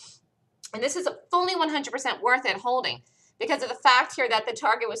out. And this is fully 100% worth it holding because of the fact here that the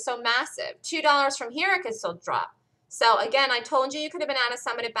target was so massive. $2 from here, it could still drop. So again, I told you could have been out of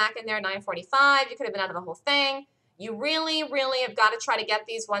some of it back in there at 9:45. You could have been out of the whole thing. You really, really have got to try to get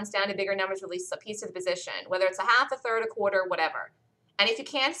these ones down to bigger numbers, release a piece of the position, whether it's a half, a third, a quarter, whatever. And if you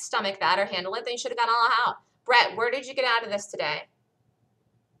can't stomach that or handle it, then you should have gone all out. Brett, where did you get out of this today?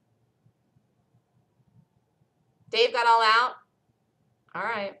 Dave got all out? All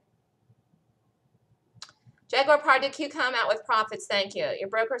right. Jaguar Par, did Q come out with profits? Thank you. Your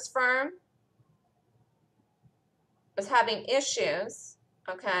broker's firm was having issues,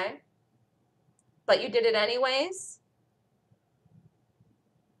 okay? But you did it anyways?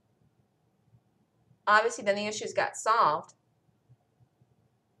 Obviously, then the issues got solved.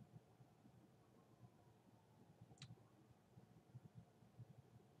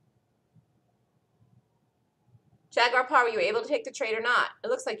 Jaguar Par, were you able to take the trade or not? It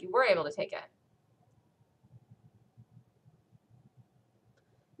looks like you were able to take it.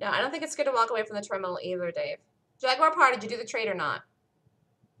 No, I don't think it's good to walk away from the terminal either, Dave. Jaguar Par, did you do the trade or not?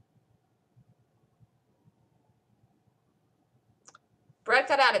 Brett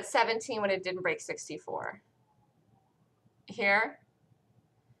got out at 17 when it didn't break 64. Here,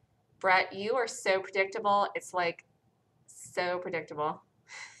 Brett, you are so predictable. It's like so predictable.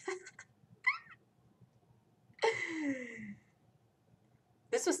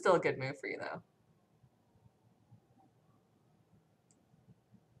 This was still a good move for you, though.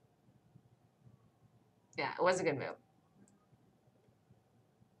 Yeah, it was a good move.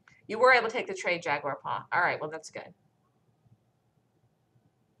 You were able to take the trade, Jaguar Paw. All right, well, that's good.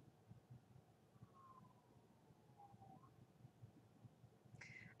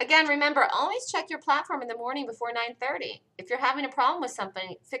 Again, remember, always check your platform in the morning before 9:30. If you're having a problem with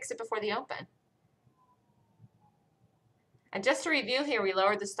something, fix it before the open. And just to review here, we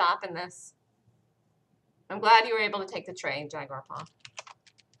lowered the stop in this. I'm glad you were able to take the trade, Jaguar Paw.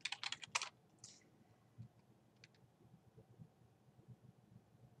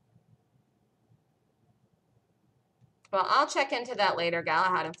 Well, I'll check into that later,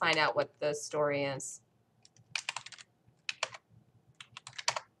 Galahad, and find out what the story is.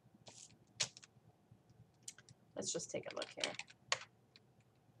 Let's just take a look here.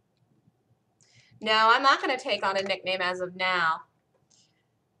 No, I'm not going to take on a nickname as of now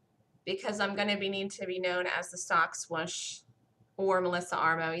because I'm going to need to be known as the Stock Swoosh or Melissa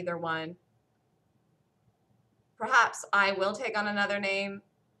Armo, either one. Perhaps I will take on another name,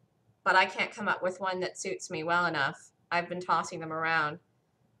 but I can't come up with one that suits me well enough. I've been tossing them around.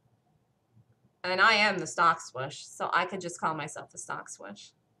 And I am the Stock Swoosh, so I could just call myself the Stock Swoosh,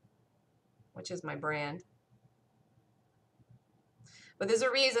 which is my brand. But there's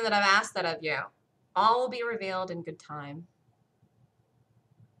a reason that I've asked that of you. All will be revealed in good time.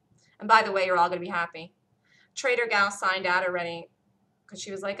 And by the way, you're all going to be happy. Trader Gal signed out already because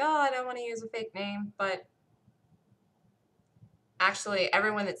she was like, oh, I don't want to use a fake name. But actually,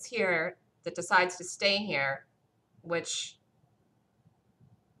 everyone that's here that decides to stay here, which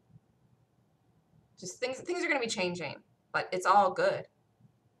just things are going to be changing, but it's all good.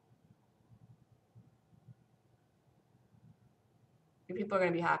 You people are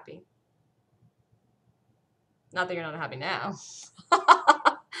going to be happy. Not that you're not happy now. Not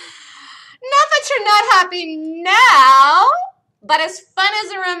that you're not happy now, but as fun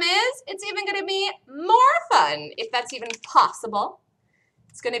as the room is, it's even going to be more fun, if that's even possible.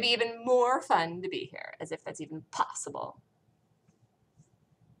 It's going to be even more fun to be here, as if that's even possible.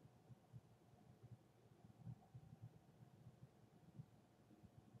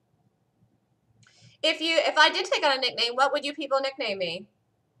 If I did take on a nickname, what would you people nickname me?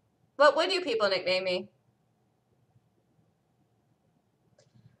 What would you people nickname me?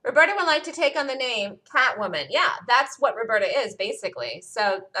 Roberta would like to take on the name Catwoman. Yeah, that's what Roberta is, basically.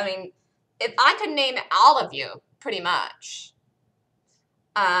 So, I mean, if I could name all of you, pretty much.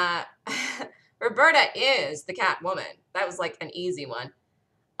 Roberta is the Catwoman. That was like an easy one.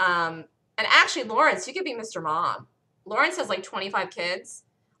 And actually, Lawrence, you could be Mr. Mom. Lawrence has like 25 kids.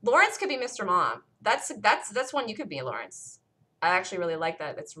 Lawrence could be Mr. Mom. That's one you could be, Lawrence. I actually really like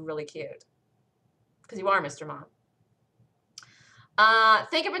that. That's really cute. Because you are Mr. Mom.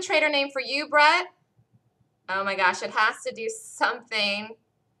 Think of a trader name for you, Brett. Oh my gosh, it has to do something.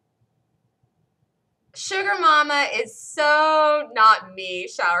 Sugar Mama is so not me,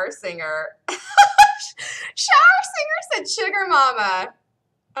 Shower Singer. Shower Singer said Sugar Mama.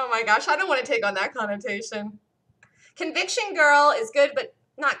 Oh my gosh, I don't want to take on that connotation. Conviction Girl is good, but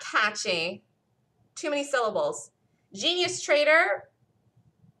not catchy. Too many syllables. Genius Trader,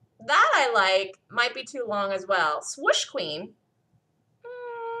 that I like, might be too long as well. Swoosh Queen.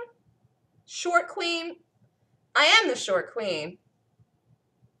 Short Queen. I am the Short Queen.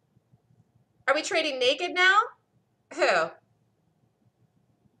 Are we trading naked now? Who?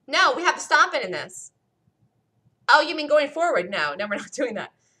 No, we have to stop it in this.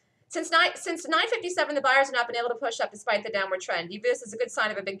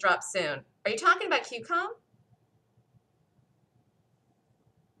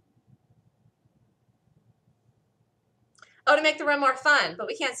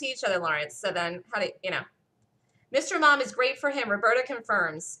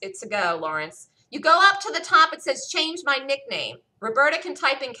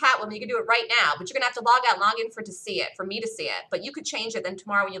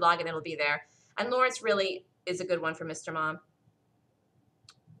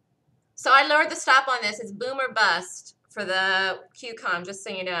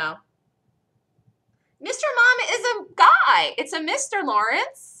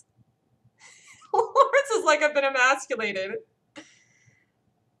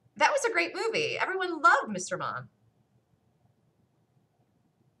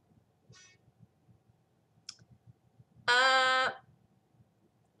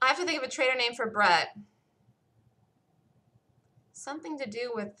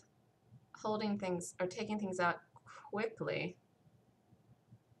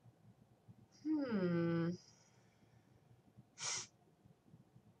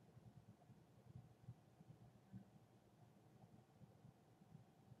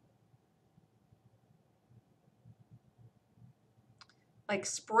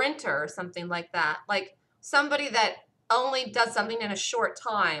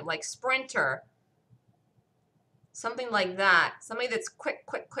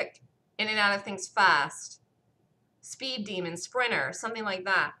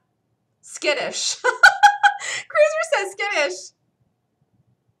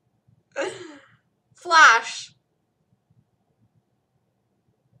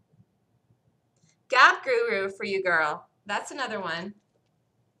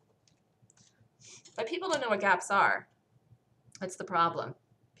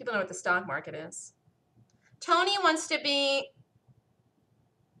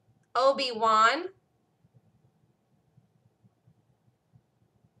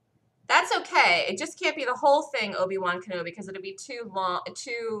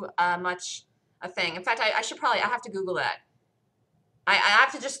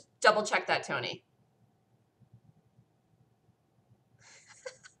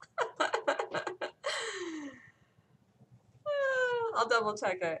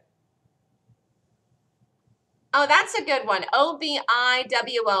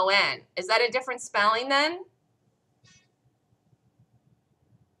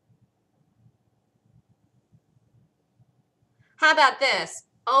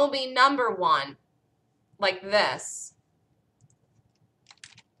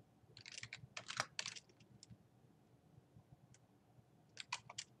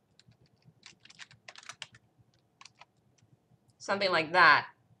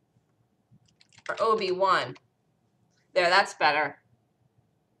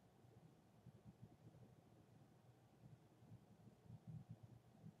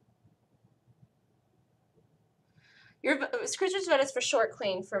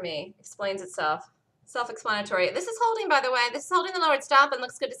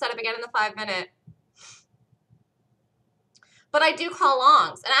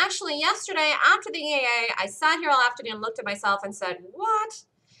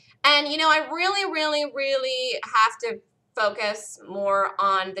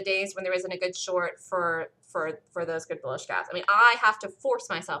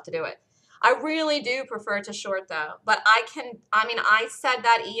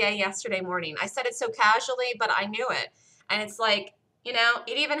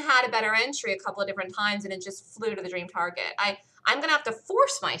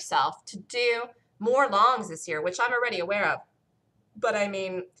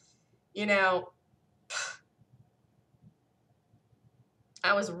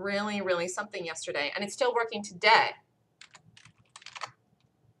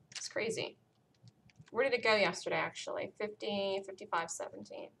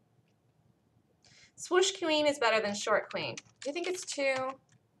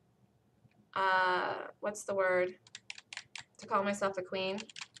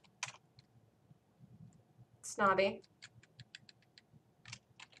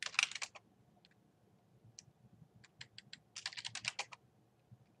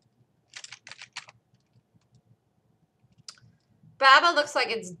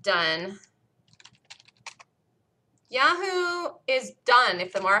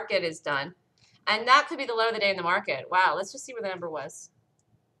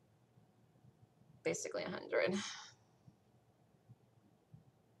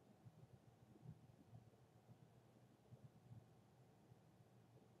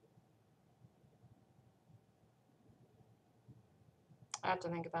 I have to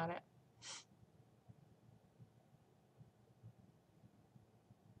think about it.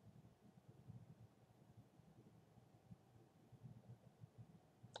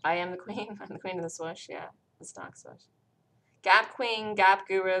 I am the queen. I'm the queen of the swoosh. Yeah, the stock swoosh. Gap queen, gap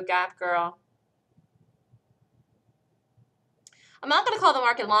guru, gap girl. I'm not going to call the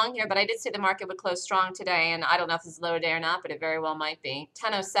market long here, but I did say the market would close strong today, and I don't know if this is a lower day or not, but it very well might be.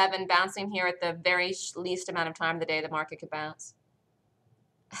 10:07, bouncing here at the very least amount of time of the day the market could bounce.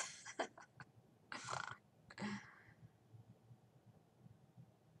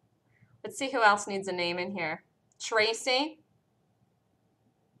 Let's see who else needs a name in here. Tracy.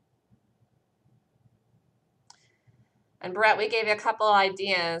 And Brett, we gave you a couple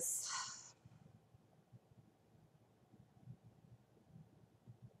ideas.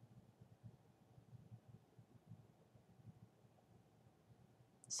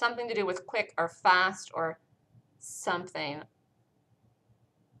 Something to do with quick or fast or something.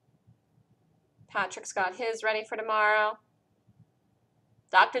 Patrick's got his ready for tomorrow.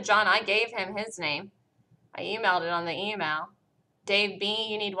 Dr. John, I gave him his name. I emailed it on the email. Dave B,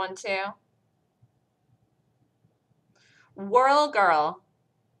 you need one too. Whirl Girl.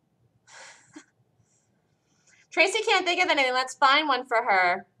 Tracy can't think of anything. Let's find one for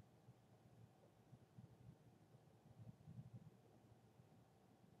her.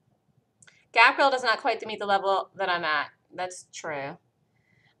 Gap Girl does not quite meet the level that I'm at. That's true.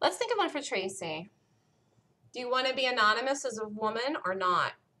 Let's think of one for Tracy. Do you want to be anonymous as a woman or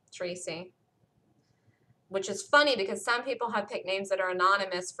not, Tracy? Which is funny because some people have picked names that are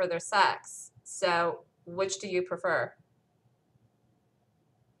anonymous for their sex. So which do you prefer?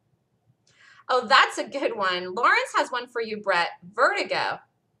 Oh, that's a good one. Lawrence has one for you, Brett. Vertigo,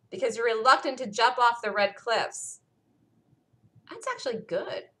 because you're reluctant to jump off the red cliffs. That's actually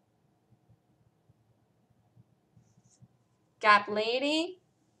good. Gap Lady.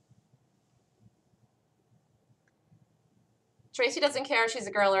 Tracy doesn't care if she's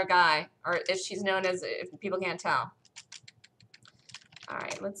a girl or a guy, or if she's known as, if people can't tell. All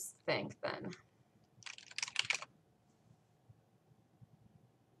right, let's think then.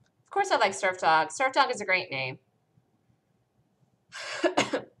 Of course I like Surf Dog. Surf Dog is a great name.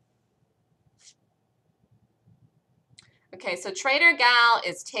 Okay, so Trader Gal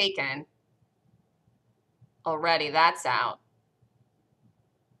is taken already. That's out.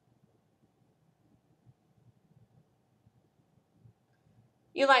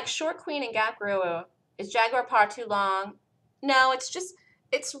 You like Short Queen and Gap Guru. Is Jaguar Paw too long? No, it's just,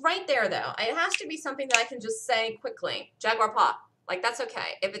 it's right there though. It has to be something that I can just say quickly. Jaguar Paw. Like, that's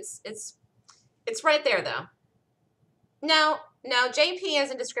okay. If it's right there though. No, JP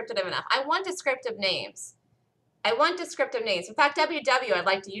isn't descriptive enough. I want descriptive names. I want descriptive names. In fact, WW, I'd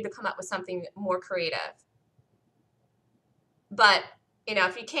like you to come up with something more creative. But, you know,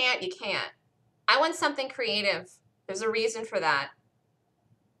 if you can't, you can't. I want something creative. There's a reason for that.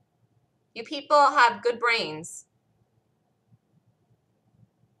 You people have good brains.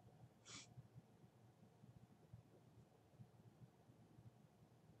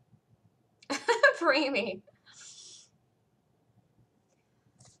 Preemie.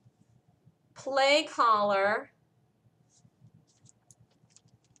 Play caller.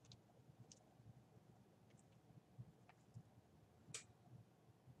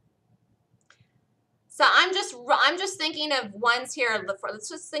 So I'm just thinking of ones here. Let's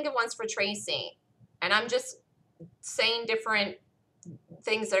just think of ones for Tracy. And I'm just saying different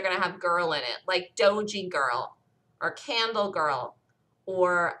things that are going to have girl in it, like Doji Girl or Candle Girl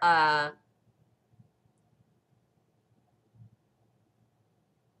or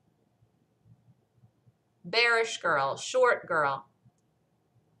Bearish Girl, Short Girl.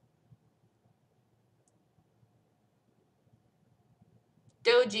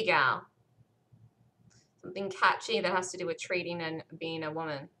 Doji Gal. Something catchy that has to do with trading and being a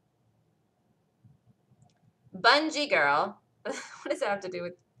woman. Bungee Girl. What does that have to do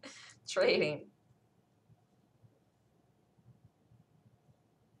with trading?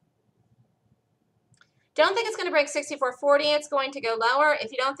 Don't think it's going to break 64.40. It's going to go lower.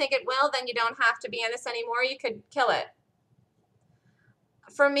 If you don't think it will, then you don't have to be in this anymore. You could kill it.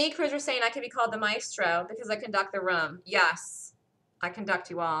 For me, Cruz was saying I could be called the maestro because I conduct the room. Yes, I conduct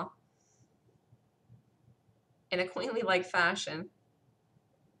you all in a queenly-like fashion.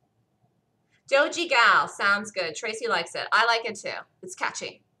 Doji Gal sounds good. Tracy likes it. I like it too. It's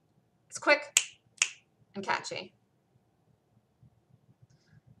catchy. It's quick and catchy.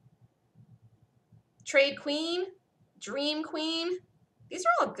 Trade Queen, Dream Queen. These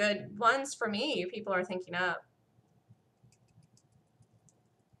are all good ones for me. You people are thinking up.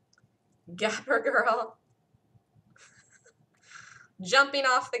 Gapper Girl. Jumping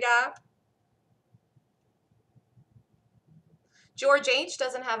off the gap. George H.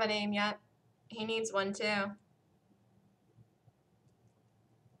 doesn't have a name yet. He needs one too.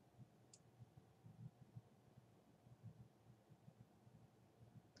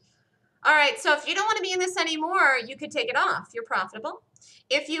 All right, so if you don't want to be in this anymore, you could take it off. You're profitable.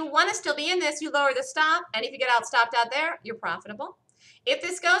 If you want to still be in this, you lower the stop, and if you get out stopped out there, you're profitable. If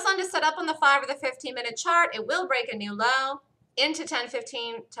this goes on to set up on the 5 or the 15-minute chart, it will break a new low into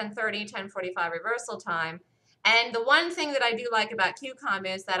 10:15, 10:30, 10:45 reversal time. And the one thing that I do like about QCOM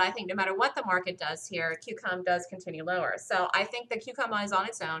is that I think no matter what the market does here, QCOM does continue lower. So I think that QCOM is on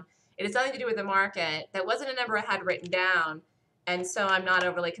its own. It has nothing to do with the market. That wasn't a number I had written down, and so I'm not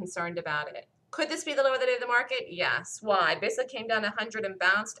overly concerned about it. Could this be the low of the day of the market? Yes. Why? It basically came down to 100 and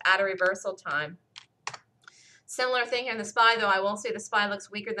bounced at a reversal time. Similar thing here in the SPY, though I will say the SPY looks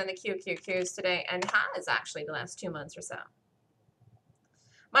weaker than the QQQs today and has actually the last 2 months or so.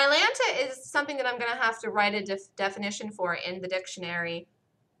 Mylanta is something that I'm going to have to write a definition for in the dictionary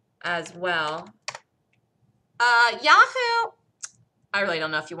as well. Yahoo, I really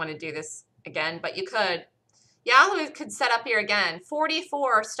don't know if you want to do this again, but you could. Yahoo could set up here again.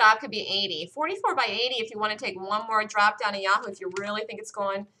 44 stop could be 80. 44 by 80 if you want to take one more drop down in Yahoo if you really think it's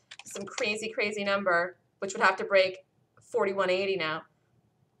going some crazy, crazy number, which would have to break 41.80 now.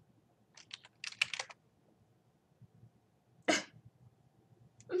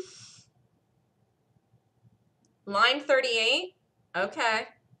 Line 38. Okay.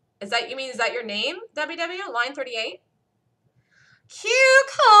 Is that your name, WW? Line 38?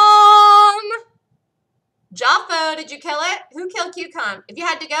 QCOM! Joffo, did you kill it? Who killed QCOM? If you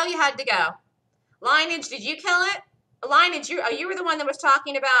had to go, you had to go. Lineage, did you kill it? Lineage, you were the one that was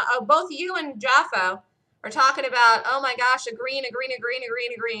talking about, both you and Joffo are talking about, oh my gosh, a green.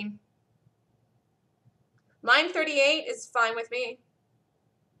 Line 38 is fine with me.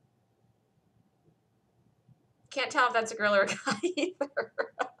 Can't tell if that's a girl or a guy either.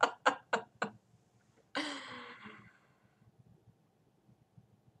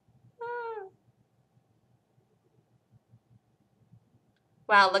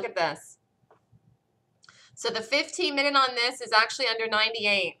 Wow, look at this. So the 15-minute on this is actually under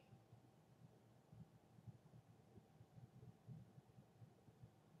 98.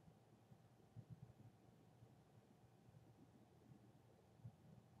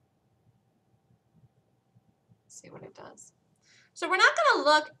 See what it does. So we're not going to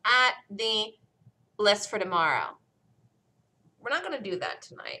look at the list for tomorrow. We're not going to do that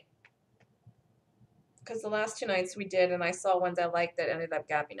tonight. Because the last 2 nights we did, and I saw ones I liked that ended up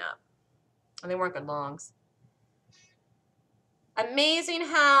gapping up. And they weren't good longs. Amazing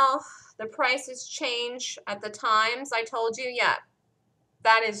how the prices change at the times. I told you, yeah.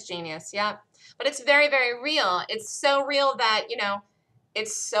 That is genius, yeah. But it's very, very real. It's so real that, you know,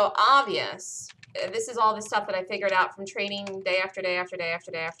 it's so obvious. This is all the stuff that I figured out from trading day after day after day after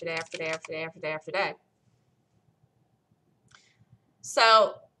day after day after day after day after day after day.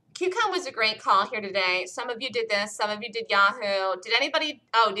 So QCOM was a great call here today. Some of you did this. Some of you did Yahoo. Did anybody?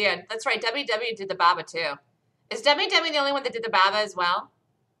 Oh, yeah, that's right. WW did the BABA too. Is WW the only one that did the BABA as well?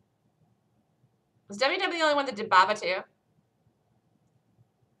 Was WW the only one that did BABA too?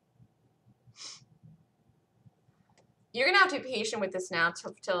 You're going to have to be patient with this now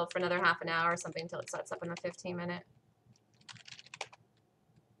till for another half an hour or something until it sets up in the 15-minute.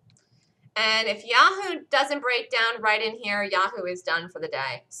 And if Yahoo doesn't break down right in here, Yahoo is done for the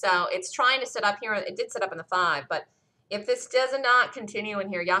day. So it's trying to set up here. It did set up in the 5, but if this does not continue in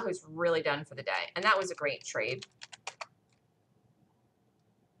here, Yahoo's really done for the day. And that was a great trade.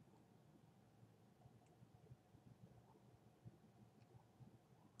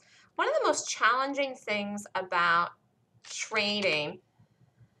 One of the most challenging things about trading,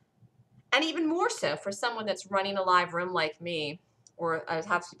 and even more so for someone that's running a live room like me, or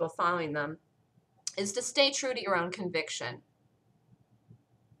have people following them, is to stay true to your own conviction.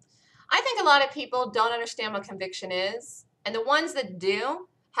 I think a lot of people don't understand what conviction is, and the ones that do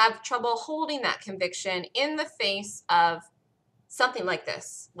have trouble holding that conviction in the face of something like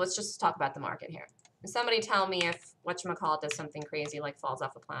this. Let's just talk about the market here. And somebody tell me if whatchamacallit does something crazy like falls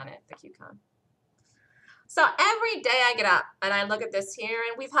off a planet, the QCOM. So every day I get up and I look at this here,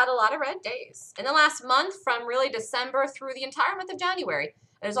 and we've had a lot of red days. In the last month, from really December through the entire month of January,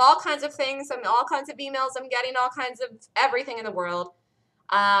 there's all kinds of things, all kinds of emails I'm getting, all kinds of everything in the world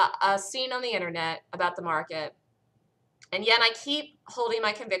seen on the internet about the market. And yet I keep holding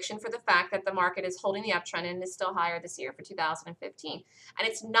my conviction for the fact that the market is holding the uptrend and is still higher this year for 2015. And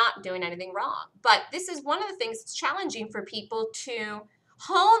it's not doing anything wrong. But this is one of the things that's challenging for people to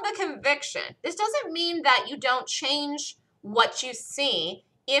hold the conviction. This doesn't mean that you don't change what you see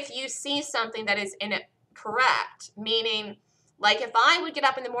if you see something that is incorrect. Meaning, like if I would get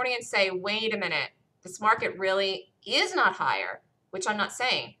up in the morning and say, wait a minute, this market really is not higher, which I'm not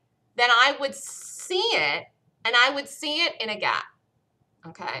saying, then I would see it, and I would see it in a gap,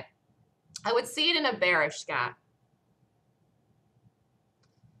 okay? I would see it in a bearish gap,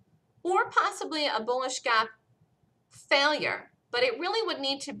 or possibly a bullish gap failure, but it really would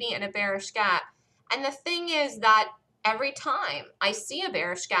need to be in a bearish gap. And the thing is that every time I see a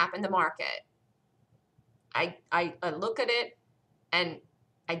bearish gap in the market, I look at it and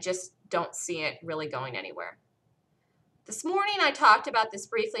I just don't see it really going anywhere. This morning I talked about this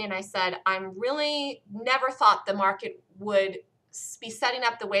briefly and I said I'm really never thought the market would be setting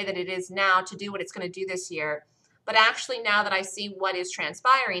up the way that it is now to do what it's going to do this year. But actually, now that I see what is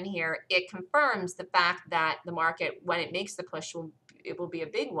transpiring here, it confirms the fact that the market, when it makes the push, it will be a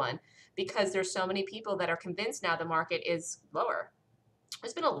big one, because there's so many people that are convinced now the market is lower.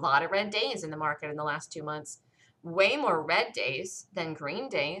 There's been a lot of red days in the market in the last 2 months, way more red days than green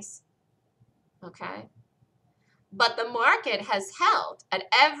days, okay? But the market has held at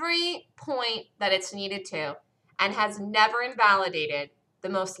every point that it's needed to and has never invalidated the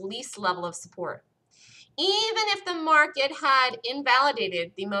most least level of support. Even if the market had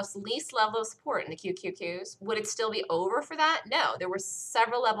invalidated the most least level of support in the QQQs, would it still be over for that? No, there were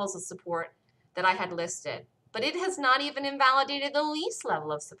several levels of support that I had listed, but it has not even invalidated the least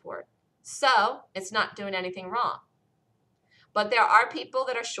level of support. So it's not doing anything wrong. But there are people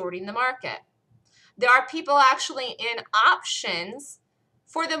that are shorting the market. There are people actually in options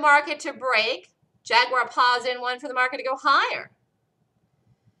for the market to break. Jaguar paws in one for the market to go higher,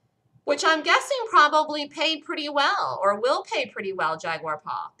 which I'm guessing probably paid pretty well, or will pay pretty well, Jaguar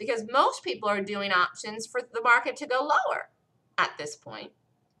paw, because most people are doing options for the market to go lower at this point.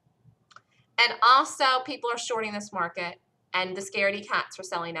 And also people are shorting this market, and the scaredy cats are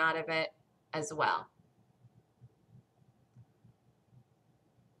selling out of it as well.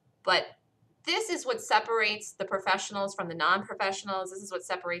 But this is what separates the professionals from the non-professionals. This is what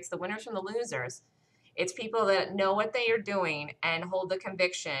separates the winners from the losers. It's people that know what they are doing and hold the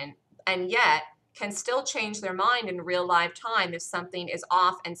conviction, and yet can still change their mind in real live time if something is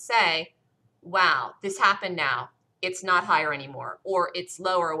off and say, wow, this happened now. It's not higher anymore, or it's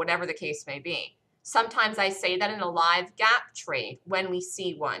lower, or whatever the case may be. Sometimes I say that in a live gap trade when we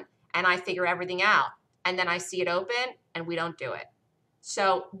see one, and I figure everything out, and then I see it open and we don't do it.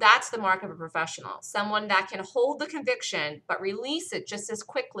 So that's the mark of a professional, someone that can hold the conviction but release it just as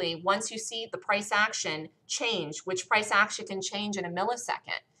quickly once you see the price action change, which price action can change in a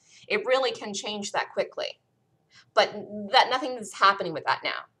millisecond. It really can change that quickly. But that nothing is happening with that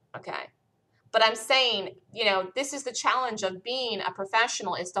now, okay? But I'm saying, you know, this is the challenge of being a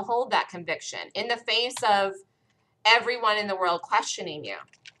professional, is to hold that conviction in the face of everyone in the world questioning you.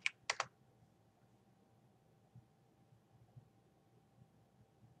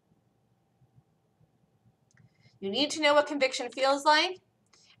 You need to know what conviction feels like,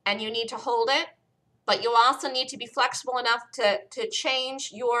 and you need to hold it, but you also need to be flexible enough to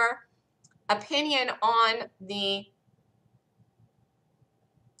change your opinion on the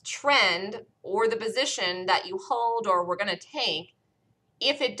trend or the position that you hold or we're going to take.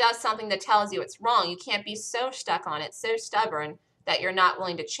 If it does something that tells you it's wrong, you can't be so stuck on it, so stubborn that you're not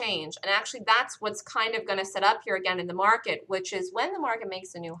willing to change. And actually, that's what's kind of going to set up here again in the market, which is when the market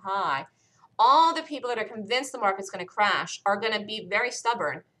makes a new high, all the people that are convinced the market's going to crash are going to be very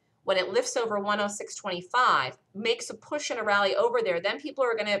stubborn. When it lifts over 106.25, makes a push and a rally over there, then people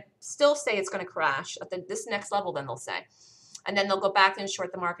are going to still say it's going to crash at this next level, then they'll say. And then they'll go back and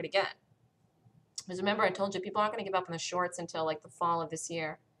short the market again. Because remember, I told you, people aren't going to give up on the shorts until like the fall of this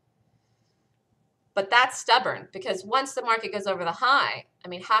year. But that's stubborn, because once the market goes over the high, I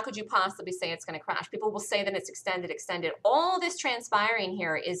mean, how could you possibly say it's going to crash? People will say that it's extended. All this transpiring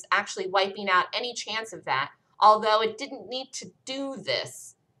here is actually wiping out any chance of that, although it didn't need to do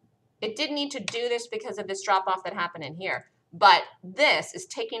this. It didn't need to do this because of this drop-off that happened in here. But this is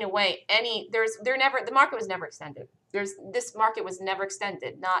taking away any, the market was never extended. This market was never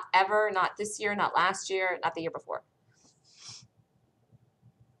extended. Not ever, not this year, not last year, not the year before.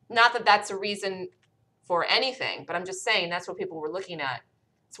 Not that that's a reason for anything, but I'm just saying that's what people were looking at.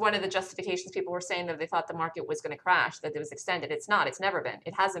 It's one of the justifications people were saying that they thought the market was going to crash, that it was extended. It's not. It's never been.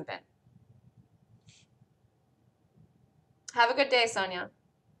 It hasn't been. Have a good day, Sonia.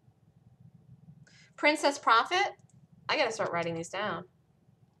 Princess Profit? I got to start writing these down.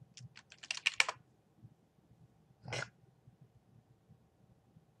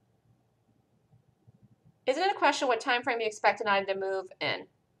 Isn't it a question what time frame you expect an item to move in?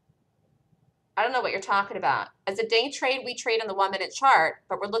 I don't know what you're talking about. As a day trade, we trade on the 1 minute chart,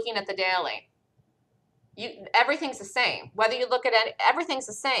 but we're looking at the daily. Everything's the same. Whether you look at it, everything's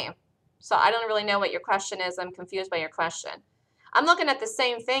the same. So I don't really know what your question is. I'm confused by your question. I'm looking at the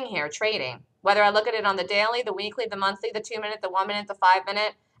same thing here, trading. Whether I look at it on the daily, the weekly, the monthly, the 2 minute, the 1 minute, the 5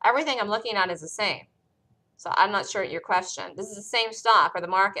 minute, everything I'm looking at is the same. So I'm not sure what your question. This is the same stock or the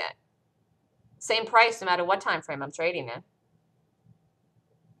market. Same price no matter what time frame I'm trading in.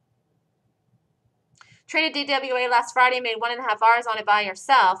 Traded DWA last Friday, made 1.5 hours on it by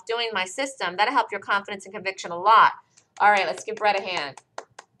yourself, doing my system. That'll help your confidence and conviction a lot. All right, let's give Brett a hand.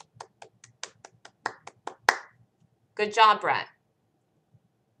 Good job, Brett.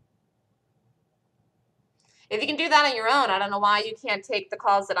 If you can do that on your own, I don't know why you can't take the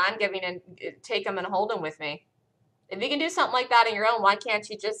calls that I'm giving and take them and hold them with me. If you can do something like that on your own, why can't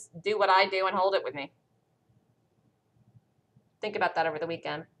you just do what I do and hold it with me? Think about that over the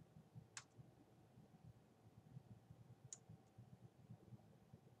weekend.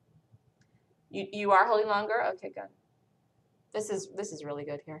 You are holding longer? Okay, good. This is really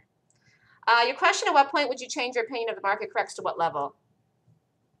good here. Your question, at what point would you change your opinion if the market corrects to what level?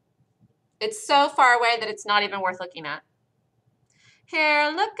 It's so far away that it's not even worth looking at.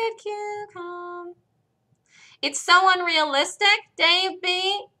 Here, look at you come. It's so unrealistic, Dave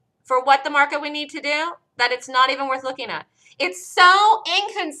B, for what the market would need to do that it's not even worth looking at. It's so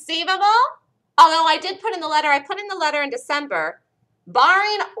inconceivable. Although I did put in the letter, I put in the letter in December,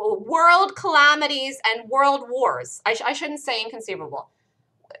 barring world calamities and world wars. I shouldn't say inconceivable.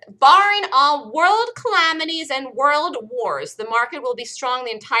 Barring all world calamities and world wars, the market will be strong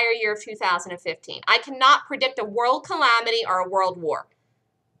the entire year of 2015. I cannot predict a world calamity or a world war.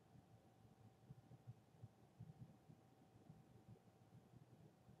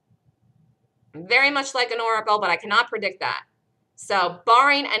 Very much like an oracle, but I cannot predict that. So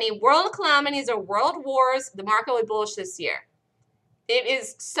barring any world calamities or world wars, the market will be bullish this year. It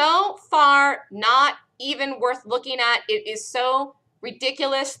is so far not even worth looking at. It is so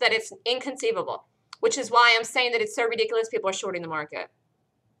ridiculous that it's inconceivable, which is why I'm saying that it's so ridiculous people are shorting the market.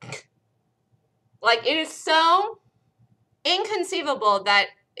 Like, it is so inconceivable that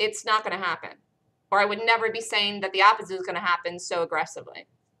it's not going to happen. Or I would never be saying that the opposite is going to happen so aggressively.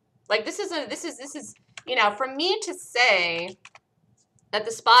 Like, this is, you know, for me to say that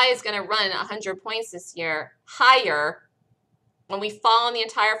the SPY is going to run 100 points this year higher when we fall in the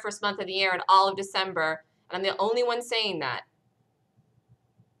entire first month of the year and all of December, and I'm the only one saying that,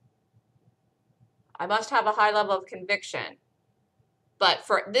 I must have a high level of conviction. But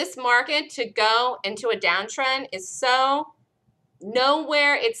for this market to go into a downtrend is so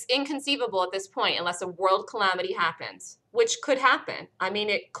nowhere, it's inconceivable at this point unless a world calamity happens, which could happen. I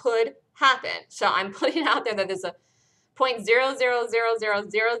mean, it could happen. So I'm putting out there that there's a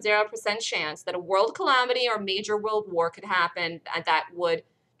 0.0000000% chance that a world calamity or major world war could happen that would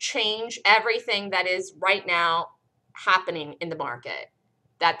change everything that is right now happening in the market,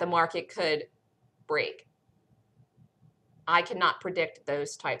 that the market could break. I cannot predict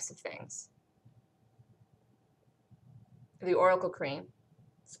those types of things. The Oracle Cream.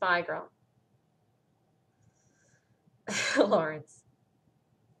 Spy Girl. Lawrence.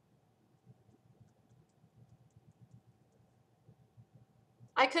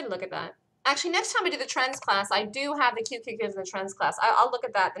 I could look at that. Actually, next time I do the trends class, I do have the QQQs in the trends class. I'll look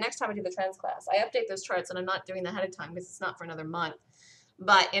at that the next time I do the trends class. I update those charts, and I'm not doing that ahead of time because it's not for another month.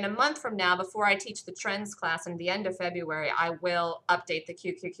 But in a month from now, before I teach the trends class in the end of February, I will update the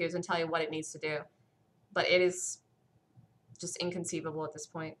QQQs and tell you what it needs to do. But it is just inconceivable at this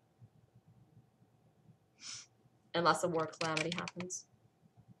point. Unless a war calamity happens.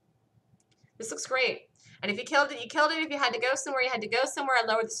 This looks great. And if you killed it, you killed it. If you had to go somewhere, you had to go somewhere. I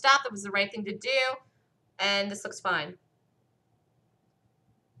lowered the stop. That was the right thing to do. And this looks fine.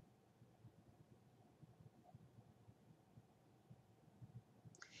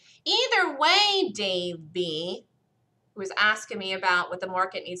 Either way, Dave B, who was asking me about what the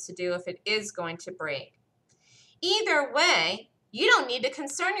market needs to do if it is going to break. Either way, you don't need to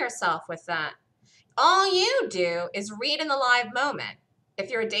concern yourself with that. All you do is read in the live moment if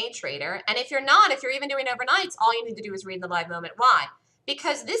you're a day trader. And if you're not, if you're even doing overnights, all you need to do is read in the live moment. Why?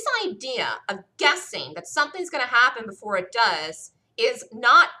 Because this idea of guessing that something's going to happen before it does is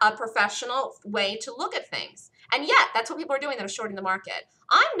not a professional way to look at things. And yet, that's what people are doing that are shorting the market.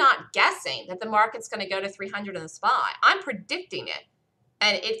 I'm not guessing that the market's going to go to 300 in the SPY. I'm predicting it,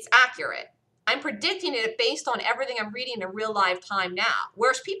 and it's accurate. I'm predicting it based on everything I'm reading in real live time now.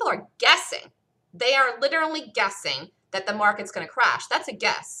 Whereas people are guessing. They are literally guessing that the market's going to crash. That's a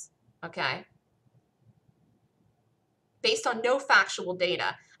guess, okay? Based on no factual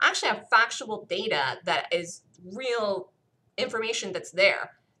data. I actually have factual data that is real information that's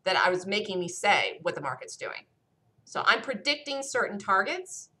there that I was making me say what the market's doing. So I'm predicting certain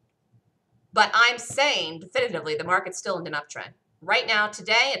targets, but I'm saying definitively the market's still in an uptrend. Right now,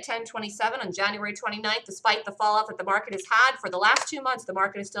 today at 10:27 on January 29th, despite the fall off that the market has had for the last 2 months, the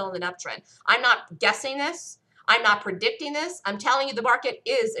market is still in an uptrend. I'm not guessing this. I'm not predicting this. I'm telling you the market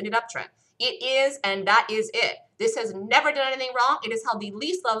is in an uptrend. It is, and that is it. This has never done anything wrong. It has held the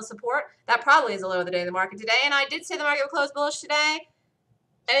least level of support. That probably is the low of the day in the market today. And I did say the market would close bullish today,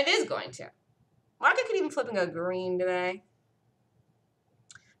 and it is going to. Market could even flip and go green today.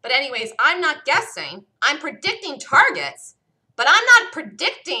 But anyways, I'm not guessing. I'm predicting targets, but I'm not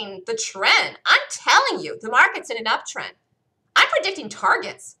predicting the trend. I'm telling you the market's in an uptrend. I'm predicting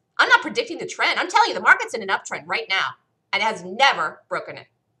targets. I'm not predicting the trend. I'm telling you the market's in an uptrend right now, and it has never broken it.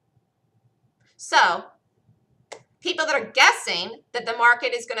 So people that are guessing that the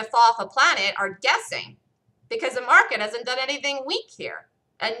market is going to fall off a planet are guessing because the market hasn't done anything weak here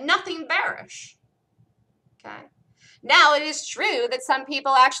and nothing bearish. Okay. Now, it is true that some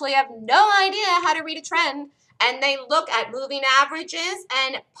people actually have no idea how to read a trend, and they look at moving averages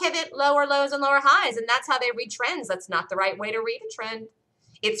and pivot lower lows and lower highs, and that's how they read trends. That's not the right way to read a trend.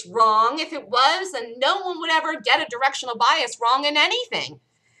 It's wrong. If it was, then no one would ever get a directional bias wrong in anything.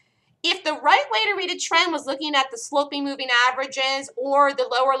 If the right way to read a trend was looking at the sloping moving averages or the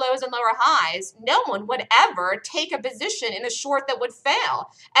lower lows and lower highs, no one would ever take a position in a short that would fail.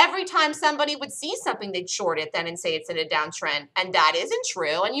 Every time somebody would see something, they'd short it then and say it's in a downtrend. And that isn't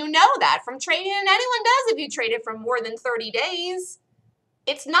true. And you know that from trading, and anyone does if you trade it for more than 30 days.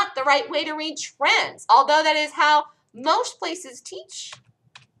 It's not the right way to read trends, although that is how most places teach.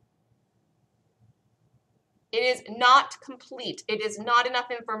 It is not complete. It is not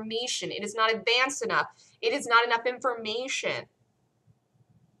enough information. It is not advanced enough. It is not enough information.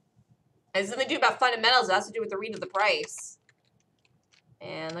 It has nothing to do about fundamentals. It has to do with the read of the price.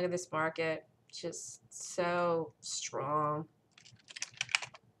 And look at this market. Just so strong.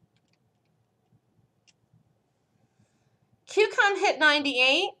 QCOM hit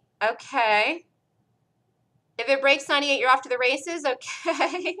 98. Okay. If it breaks 98, you're off to the races.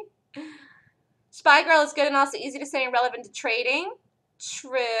 Okay. Spy Girl is good and also easy to say and relevant to trading.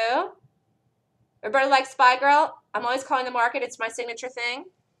 True. Everybody likes Spy Girl. I'm always calling the market. It's my signature thing.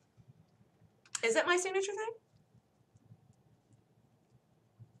 Is it my signature thing?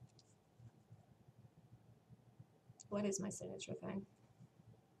 What is my signature thing?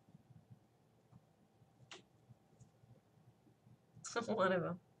 One of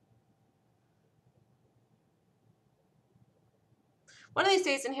them. One of these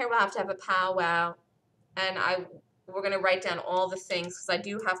days in here we'll have to have a powwow, and we're going to write down all the things because I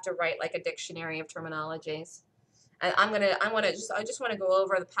do have to write like a dictionary of terminologies. And I just want to go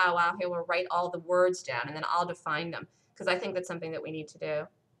over the powwow here. We'll write all the words down and then I'll define them because I think that's something that we need to do.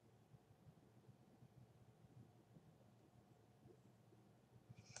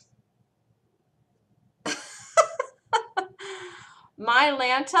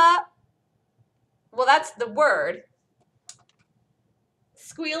 Mylanta, well, that's the word.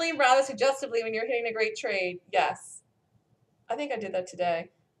 Squealing rather suggestively when you're hitting a great trade. Yes. I think I did that today.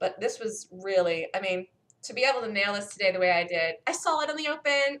 But this was really, I mean, to be able to nail this today the way I did. I saw it on the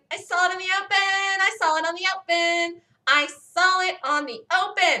open. I saw it on the open. I saw it on the open. I saw it on the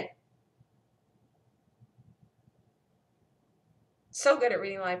open. So good at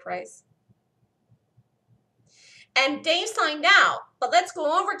reading live price. And Dave signed out, but let's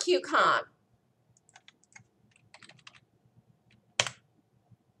go over QCOM.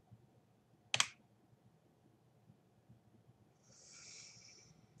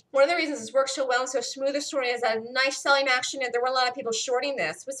 One of the reasons this works so well and so smooth a story is a nice selling action, and there were a lot of people shorting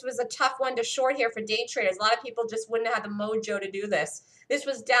this. This was a tough one to short here for day traders. A lot of people just wouldn't have the mojo to do this. This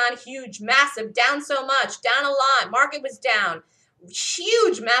was down huge, massive, down so much, down a lot. Market was down.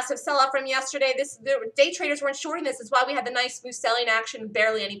 Huge, massive sell-off from yesterday. The day traders weren't shorting this. That's why we had the nice smooth selling action,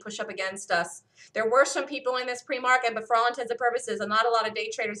 barely any push-up against us. There were some people in this pre-market, but for all intents and purposes, not a lot of day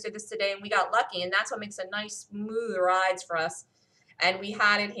traders did this today, and we got lucky, and that's what makes a nice, smooth rides for us. And we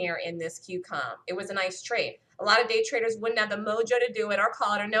had it here in this QCOM. It was a nice trade. A lot of day traders wouldn't have the mojo to do it or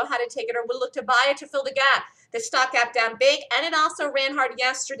call it or know how to take it or would look to buy it to fill the gap. The stock gap down big, and it also ran hard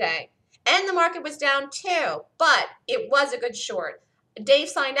yesterday. And the market was down too, but it was a good short. Dave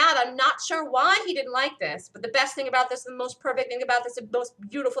signed out. I'm not sure why he didn't like this, but the best thing about this, the most perfect thing about this, the most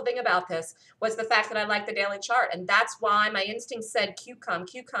beautiful thing about this was the fact that I liked the daily chart. And that's why my instinct said QCOM,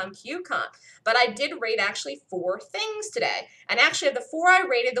 QCOM, QCOM. But I did rate actually 4 things today. And actually of the 4 I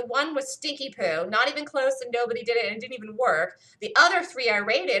rated, the one was stinky poo, not even close, and nobody did it, and it didn't even work. The other 3 I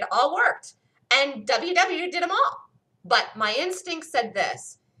rated all worked. And WW did them all. But my instinct said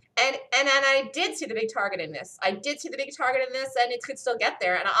this. And I did see the big target in this. I did see the big target in this, and it could still get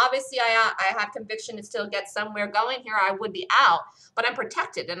there. And obviously, I have conviction to still get somewhere going here. I would be out, but I'm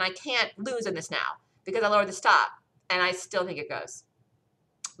protected, and I can't lose in this now because I lowered the stop, and I still think it goes.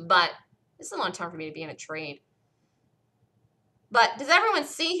 But this is a long time for me to be in a trade. But does everyone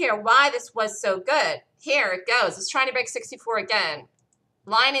see here why this was so good? Here it goes. It's trying to break 64 again.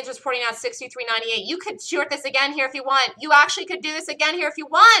 Lineage was reporting out 63.98. You could short this again here if you want. You actually could do this again here if you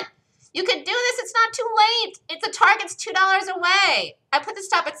want. You could do this. It's not too late. It's the target's $2 away. I put the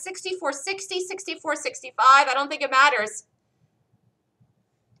stop at 64.60, 64.65. I don't think it matters.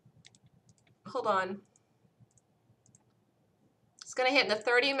 Hold on. It's going to hit in the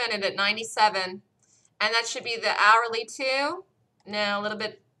 30-minute at 97. And that should be the hourly too. No, a little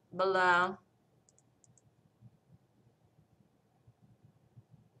bit below.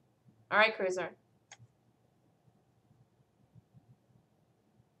 All right, Cruiser.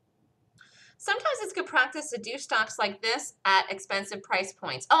 Sometimes it's good practice to do stocks like this at expensive price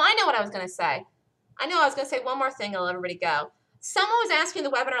points. Oh, I know what I was going to say. I was going to say one more thing. I'll let everybody go. Someone was asking in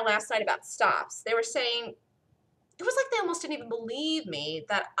the webinar last night about stops. They were saying, it was like they almost didn't even believe me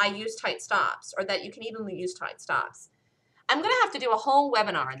that I use tight stops or that you can even use tight stops. I'm going to have to do a whole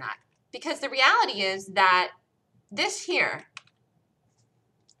webinar on that because the reality is that this here,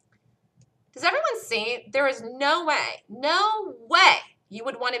 does everyone see? There is no way you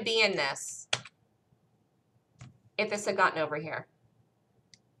would want to be in this if this had gotten over here.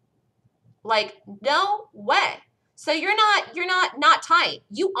 Like, no way. So you're not tight.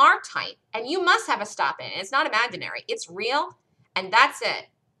 You are tight, and you must have a stop in it. It's not imaginary. It's real, and that's it.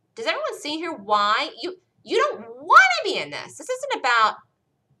 Does everyone see here why you don't want to be in this? This isn't about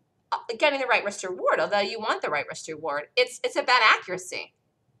getting the right risk to reward, although you want the right risk to reward. It's about accuracy.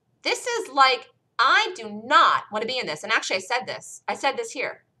 This is like, I do not want to be in this. And actually, I said this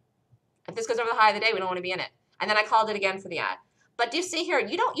here. If this goes over the high of the day, we don't want to be in it. And then I called it again for the ad. But do you see here,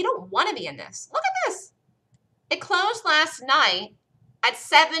 you don't want to be in this. Look at this. It closed last night at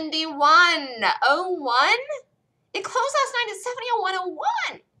 71.01. It closed last night at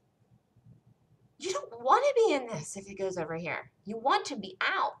 71.01. You don't want to be in this if it goes over here. You want to be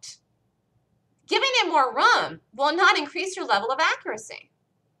out. Giving it more room will not increase your level of accuracy.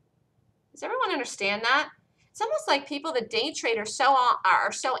 Does everyone understand that? It's almost like people that day trade are so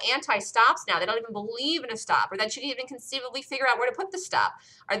anti-stops now. They don't even believe in a stop, or that you shouldn't even conceivably figure out where to put the stop,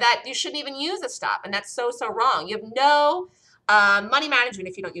 or that you shouldn't even use a stop. And that's so wrong. You have no money management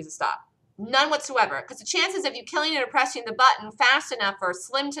if you don't use a stop. None whatsoever. Because the chances of you killing it or pressing the button fast enough are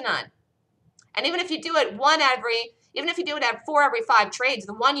slim to none. And even if you do it even if you do it at 4 every 5 trades,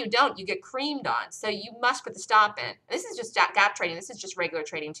 the one you don't, you get creamed on. So you must put the stop in. And this is just gap trading. This is just regular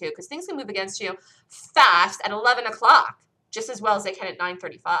trading too, because things can move against you fast at 11 o'clock, just as well as they can at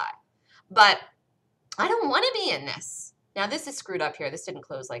 9:35. But I don't want to be in this. Now this is screwed up here. This didn't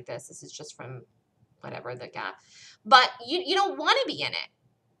close like this. This is just from whatever the gap. But you don't want to be in it.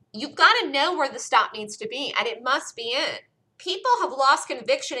 You've got to know where the stop needs to be, and it must be in. People have lost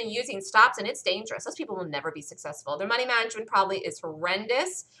conviction in using stops, and it's dangerous. Those people will never be successful. Their money management probably is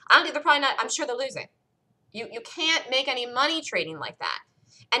horrendous. I'm sure they're losing. You can't make any money trading like that.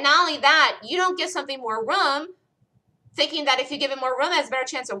 And not only that, you don't give something more room thinking that if you give it more room, it has a better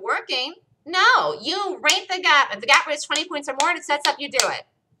chance of working. No, you rate the gap. If the gap rates 20 points or more and it sets up, you do it.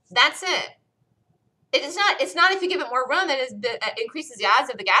 That's it. It's not if you give it more room that it increases the odds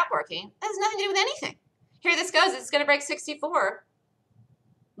of the gap working. That has nothing to do with anything. Here this goes. It's going to break 64.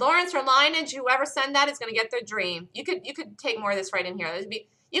 Lawrence or Lineage, whoever send that is going to get their dream. You could take more of this right in here.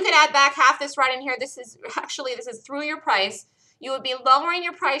 You could add back half this right in here. This is through your price. You would be lowering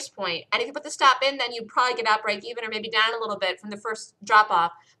your price point. And if you put the stop in, then you'd probably get out break even or maybe down a little bit from the first drop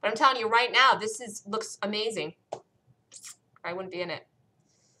off. But I'm telling you right now, looks amazing. I wouldn't be in it.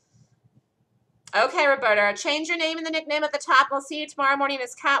 Okay, Roberta, change your name and the nickname at the top. We'll see you tomorrow morning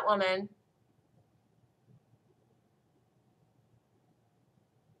as Catwoman.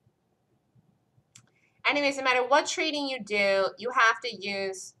 Anyways, no matter what trading you do, you have to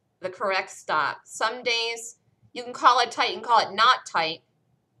use the correct stop. Some days you can call it tight, you can call it not tight.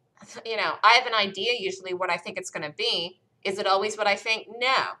 I have an idea usually what I think it's going to be. Is it always what I think?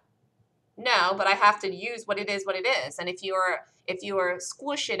 No. No, but I have to use what it is, And if you're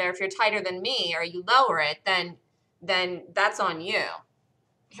squish it, or if you're tighter than me, or you lower it, then that's on you.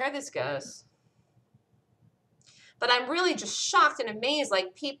 Here this goes. But I'm really just shocked and amazed.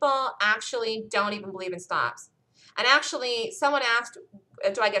 Like, people actually don't even believe in stops. And actually, someone asked,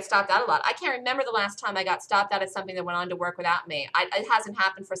 do I get stopped out a lot? I can't remember the last time I got stopped out of something that went on to work without me. It hasn't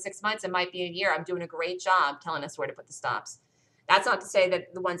happened for 6 months. It might be a year. I'm doing a great job telling us where to put the stops. That's not to say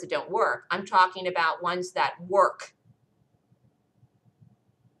that the ones that don't work. I'm talking about ones that work.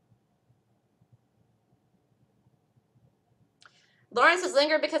 Lawrence has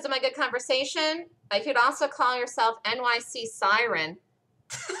lingered because of my good conversation. I could also call yourself NYC Siren.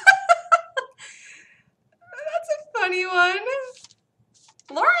 That's a funny one.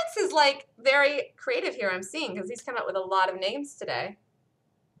 Lawrence is like very creative here, I'm seeing, because he's come up with a lot of names today.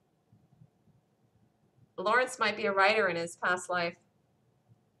 Lawrence might be a writer in his past life.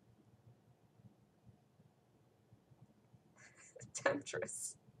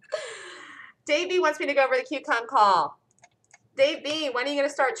 Temptress. Dave B wants me to go over the QCOM call. Dave B, when are you going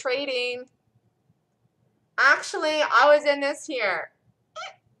to start trading? Actually, I was in this here.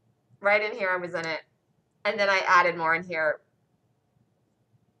 Right in here, I was in it. And then I added more in here.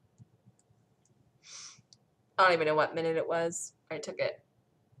 I don't even know what minute it was. I took it.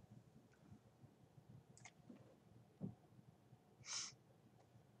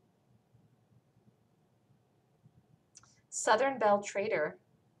 Southern Belle Trader.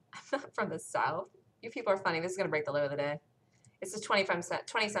 I'm not from the South. You people are funny. This is going to break the low of the day. It's just 20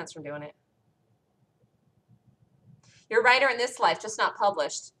 cents from doing it. You're a writer in this life, just not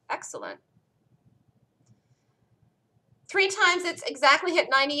published. Excellent. 3 times it's exactly hit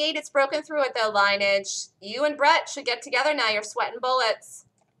 98. It's broken through it, though, Lineage. You and Brett should get together now. You're sweating bullets.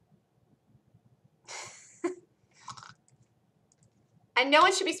 And no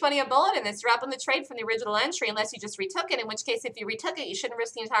one should be sweating a bullet in this. You're up on the trade from the original entry unless you just retook it, in which case, if you retook it, you shouldn't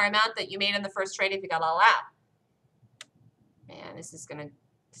risk the entire amount that you made in the first trade if you got all out. Man, this is going to...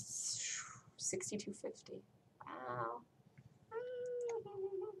 62.50. Wow.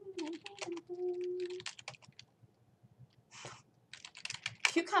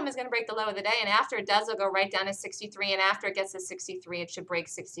 QCOM is going to break the low of the day, and after it does, it'll go right down to 63, and after it gets to 63, it should break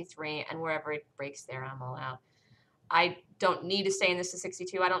 63, and wherever it breaks there, I'm all out. I don't need to stay in this to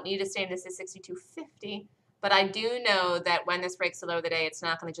 62. I don't need to stay in this to 62.50, but I do know that when this breaks the low of the day, it's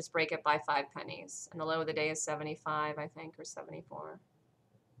not going to just break it by 5 pennies, and the low of the day is 75, I think, or 74.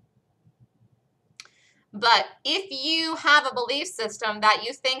 But if you have a belief system that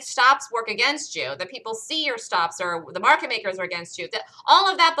you think stops work against you, that people see your stops or the market makers are against you, that all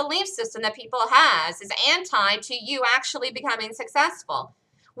of that belief system that people has is anti to you actually becoming successful.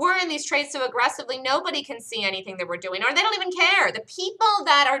 We're in these trades so aggressively, nobody can see anything that we're doing, or they don't even care. The people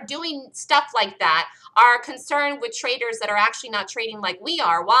that are doing stuff like that are concerned with traders that are actually not trading like we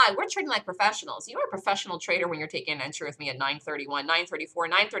are. Why? We're trading like professionals. You're a professional trader when you're taking an entry with me at 931, 934,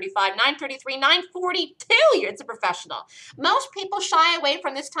 935, 933, 942. It's a professional. Most people shy away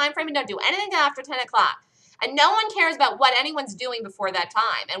from this time frame and don't do anything after 10 o'clock. And no one cares about what anyone's doing before that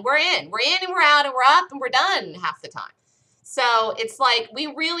time. And we're in and we're out and we're up and we're done half the time. So it's like we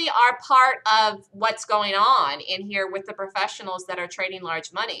really are part of what's going on in here with the professionals that are trading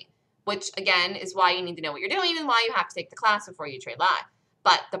large money, which again is why you need to know what you're doing and why you have to take the class before you trade live.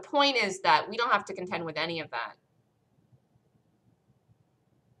 But the point is that we don't have to contend with any of that.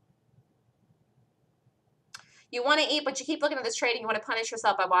 You want to eat, but you keep looking at this trading. You want to punish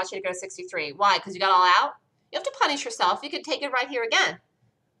yourself by watching it go to 63. Why? Because you got all out? You have to punish yourself. You could take it right here again.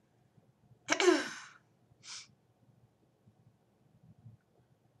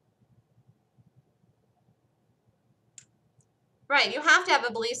 Right, you have to have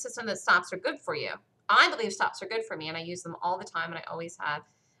a belief system that stops are good for you. I believe stops are good for me, and I use them all the time, and I always have,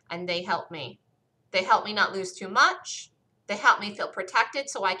 and they help me. They help me not lose too much. They help me feel protected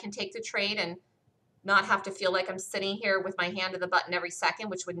so I can take the trade and not have to feel like I'm sitting here with my hand to the button every second,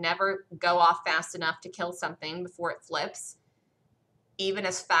 which would never go off fast enough to kill something before it flips, even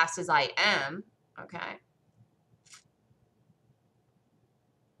as fast as I am, okay?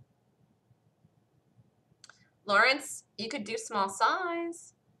 Lawrence, you could do small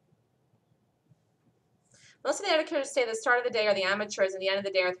size. Most of the educators say the start of the day are the amateurs and the end of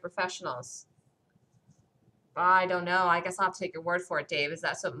the day are the professionals. I don't know. I guess I'll have to take your word for it, Dave. Is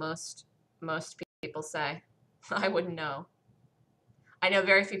that what most people say? I wouldn't know. I know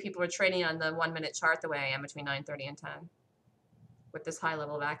very few people are trading on the 1-minute chart the way I am between 9:30 and 10 with this high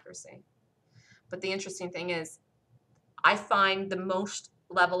level of accuracy. But the interesting thing is I find the most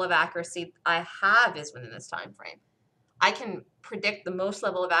level of accuracy I have is within this time frame. I can predict the most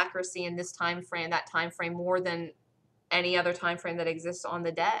level of accuracy in this time frame, that time frame, more than any other time frame that exists on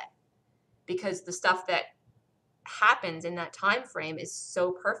the day, because the stuff that happens in that time frame is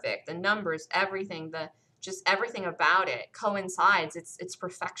so perfect. The numbers, everything, just everything about it coincides. It's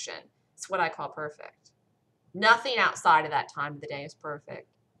perfection. It's what I call perfect. Nothing outside of that time of the day is perfect.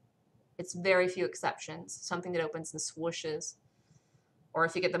 It's very few exceptions. Something that opens in swooshes, or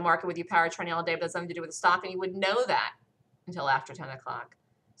if you get the market with you power trending all day, but has nothing to do with the stock, and you wouldn't know that until after 10 o'clock.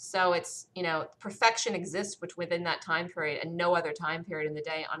 So it's, perfection exists within that time period and no other time period in the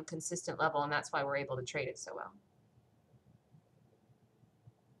day on a consistent level, and that's why we're able to trade it so well.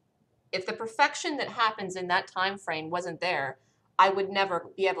 If the perfection that happens in that time frame wasn't there, I would never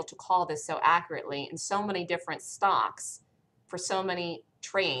be able to call this so accurately in so many different stocks for so many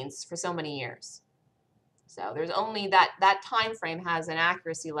trades for so many years. So there's only that time frame has an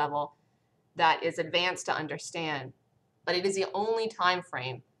accuracy level that is advanced to understand, but it is the only time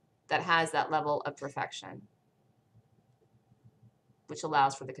frame that has that level of perfection, which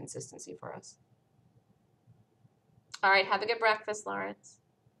allows for the consistency for us. All right, have a good breakfast, Lawrence.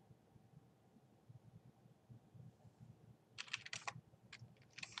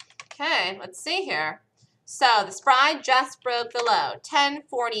 Okay, let's see here. So the SPY just broke the low,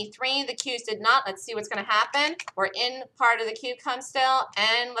 1043. The Qs did not. Let's see what's going to happen. We're in part of the Q come still,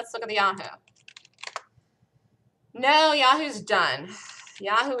 and let's look at the Yahoo. No, Yahoo's done.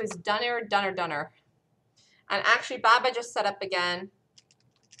 Yahoo is dunner. And actually, Baba just set up again.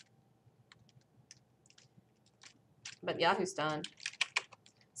 But Yahoo's done.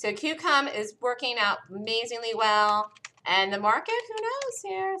 So QCOM is working out amazingly well. And the market, who knows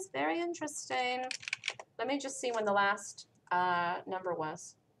here? It's very interesting. Let me just see when the last number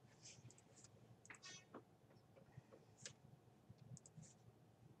was.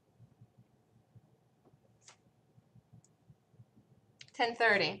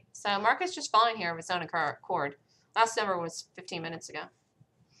 $10.30. So market's just falling here of its own accord. Last number was 15 minutes ago.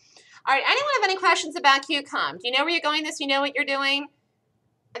 All right, anyone have any questions about QCOM? Do you know where you're going this? You know what you're doing?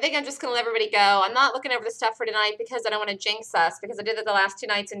 I think I'm just going to let everybody go. I'm not looking over the stuff for tonight because I don't want to jinx us, because I did it the last 2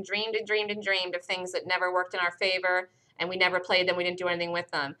 nights and dreamed of things that never worked in our favor, and we never played them. We didn't do anything with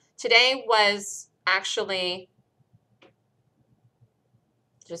them. Today was actually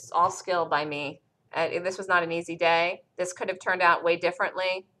just all skill by me. This was not an easy day. This could have turned out way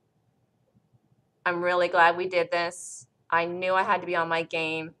differently. I'm really glad we did this. I knew I had to be on my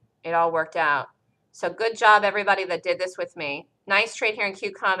game. It all worked out. So good job, everybody that did this with me. Nice trade here in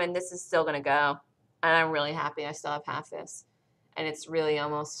QCOM, and this is still going to go. And I'm really happy I still have half this. And it's really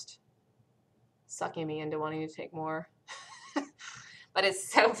almost sucking me into wanting to take more. But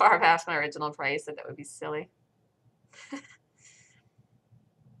it's so far past my original price that would be silly.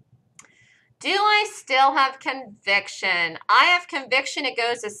 Do I still have conviction? I have conviction it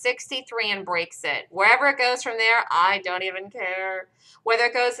goes to 63 and breaks it. Wherever it goes from there, I don't even care. Whether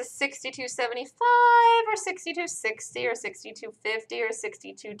it goes to 62.75 or 62.60 or 62.50 or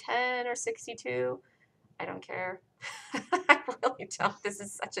 62.10 or 62, I don't care. I really don't. This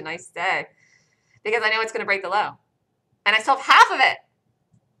is such a nice day because I know it's going to break the low. And I still have half of it.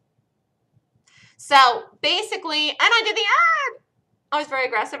 So basically, and I did the ad. I was very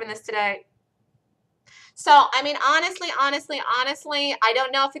aggressive in this today. So, I mean, honestly, I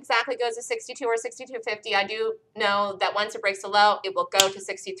don't know if exactly goes to 62 or 62.50. I do know that once it breaks the low, it will go to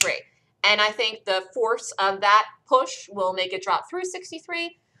 63. And I think the force of that push will make it drop through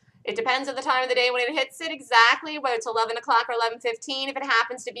 63. It depends on the time of the day when it hits it exactly, whether it's 11 o'clock or 11:15. If it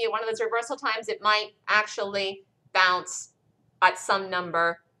happens to be at one of those reversal times, it might actually bounce at some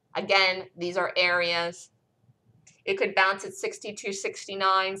number. Again, these are areas. It could bounce at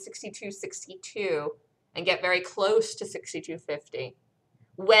 62.69, 62.62. And get very close to 62.50.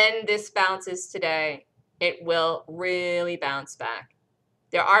 When this bounces today, it will really bounce back.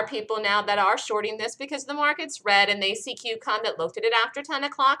 There are people now that are shorting this because the market's red and they see QCOM that looked at it after 10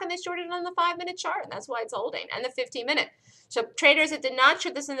 o'clock and they shorted it on the 5-minute chart, and that's why it's holding, and the 15-minute. So traders that did not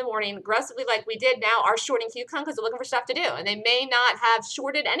short this in the morning aggressively like we did now are shorting QCOM because they're looking for stuff to do, and they may not have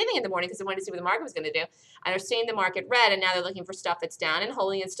shorted anything in the morning because they wanted to see what the market was going to do, and they're seeing the market red, and now they're looking for stuff that's down and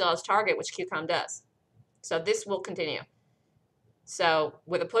holding it still as target, which QCOM does. So this will continue. So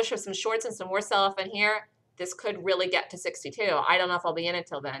with a push of some shorts and some more sell-off in here, this could really get to 62. I don't know if I'll be in it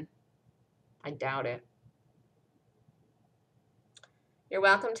till then. I doubt it. You're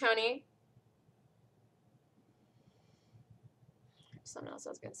welcome, Tony. Something else I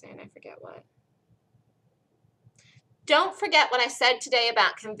was going to say, and I forget what. Don't forget what I said today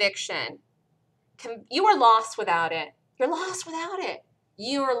about conviction. You are lost without it. You're lost without it.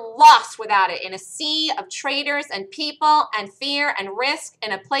 You're lost without it in a sea of traders and people and fear and risk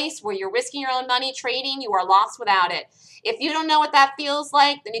in a place where you're risking your own money trading. You are lost without it. If you don't know what that feels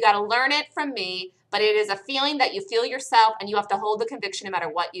like, then you got to learn it from me. But it is a feeling that you feel yourself, and you have to hold the conviction no matter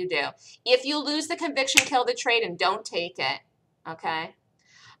what you do. If you lose the conviction, kill the trade and don't take it. Okay?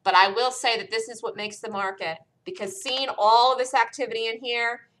 But I will say that this is what makes the market, because seeing all of this activity in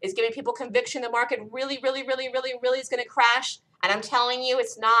here is giving people conviction the market really, really, really, really, really is going to crash. And I'm telling you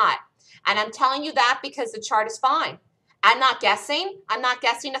it's not. And I'm telling you that because the chart is fine. I'm not guessing. I'm not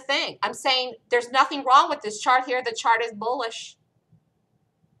guessing a thing. I'm saying there's nothing wrong with this chart here. The chart is bullish.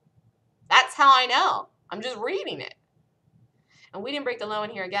 That's how I know. I'm just reading it. And we didn't break the low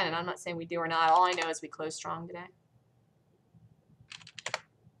in here again, and I'm not saying we do or not. All I know is we closed strong today.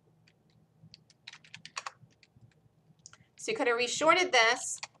 So you could have reshorted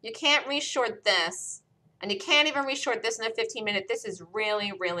this. You can't reshort this. And you can't even reshort this in a 15-minute. This is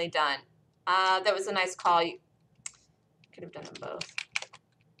really, really done. That was a nice call. You could have done them both.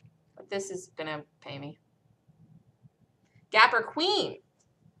 But this is going to pay me. Gapper Queen.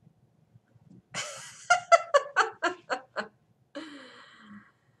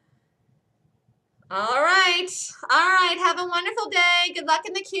 All right. All right. Have a wonderful day. Good luck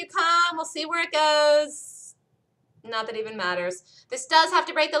in the QCOM. We'll see where it goes. Not that it even matters. This does have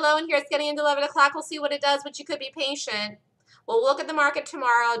to break the low in here. It's getting into 11 o'clock. We'll see what it does, but you could be patient. We'll look at the market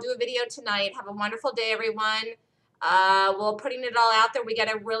tomorrow. I'll do a video tonight. Have a wonderful day, everyone. We're putting it all out there. We get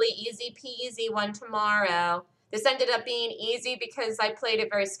a really easy peasy one tomorrow. This ended up being easy because I played it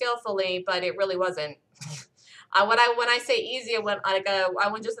very skillfully, but it really wasn't. When I say easy, I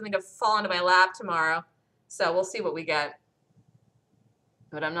want just something to fall into my lap tomorrow. So we'll see what we get.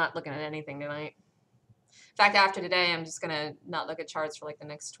 But I'm not looking at anything tonight. In fact, after today, I'm just going to not look at charts for like the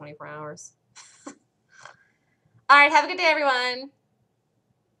next 24 hours. All right, have a good day, everyone.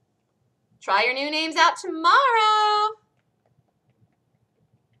 Try your new names out tomorrow.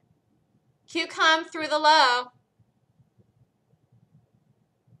 QCOM through the low.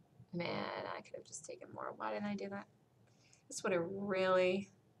 Man, I could have just taken more. Why didn't I do that? This would have really,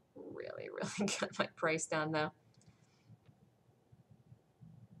 really, really got my price down, though.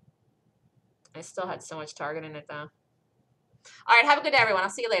 I still had so much target in it, though. All right, have a good day, everyone. I'll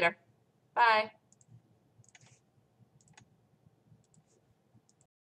see you later. Bye.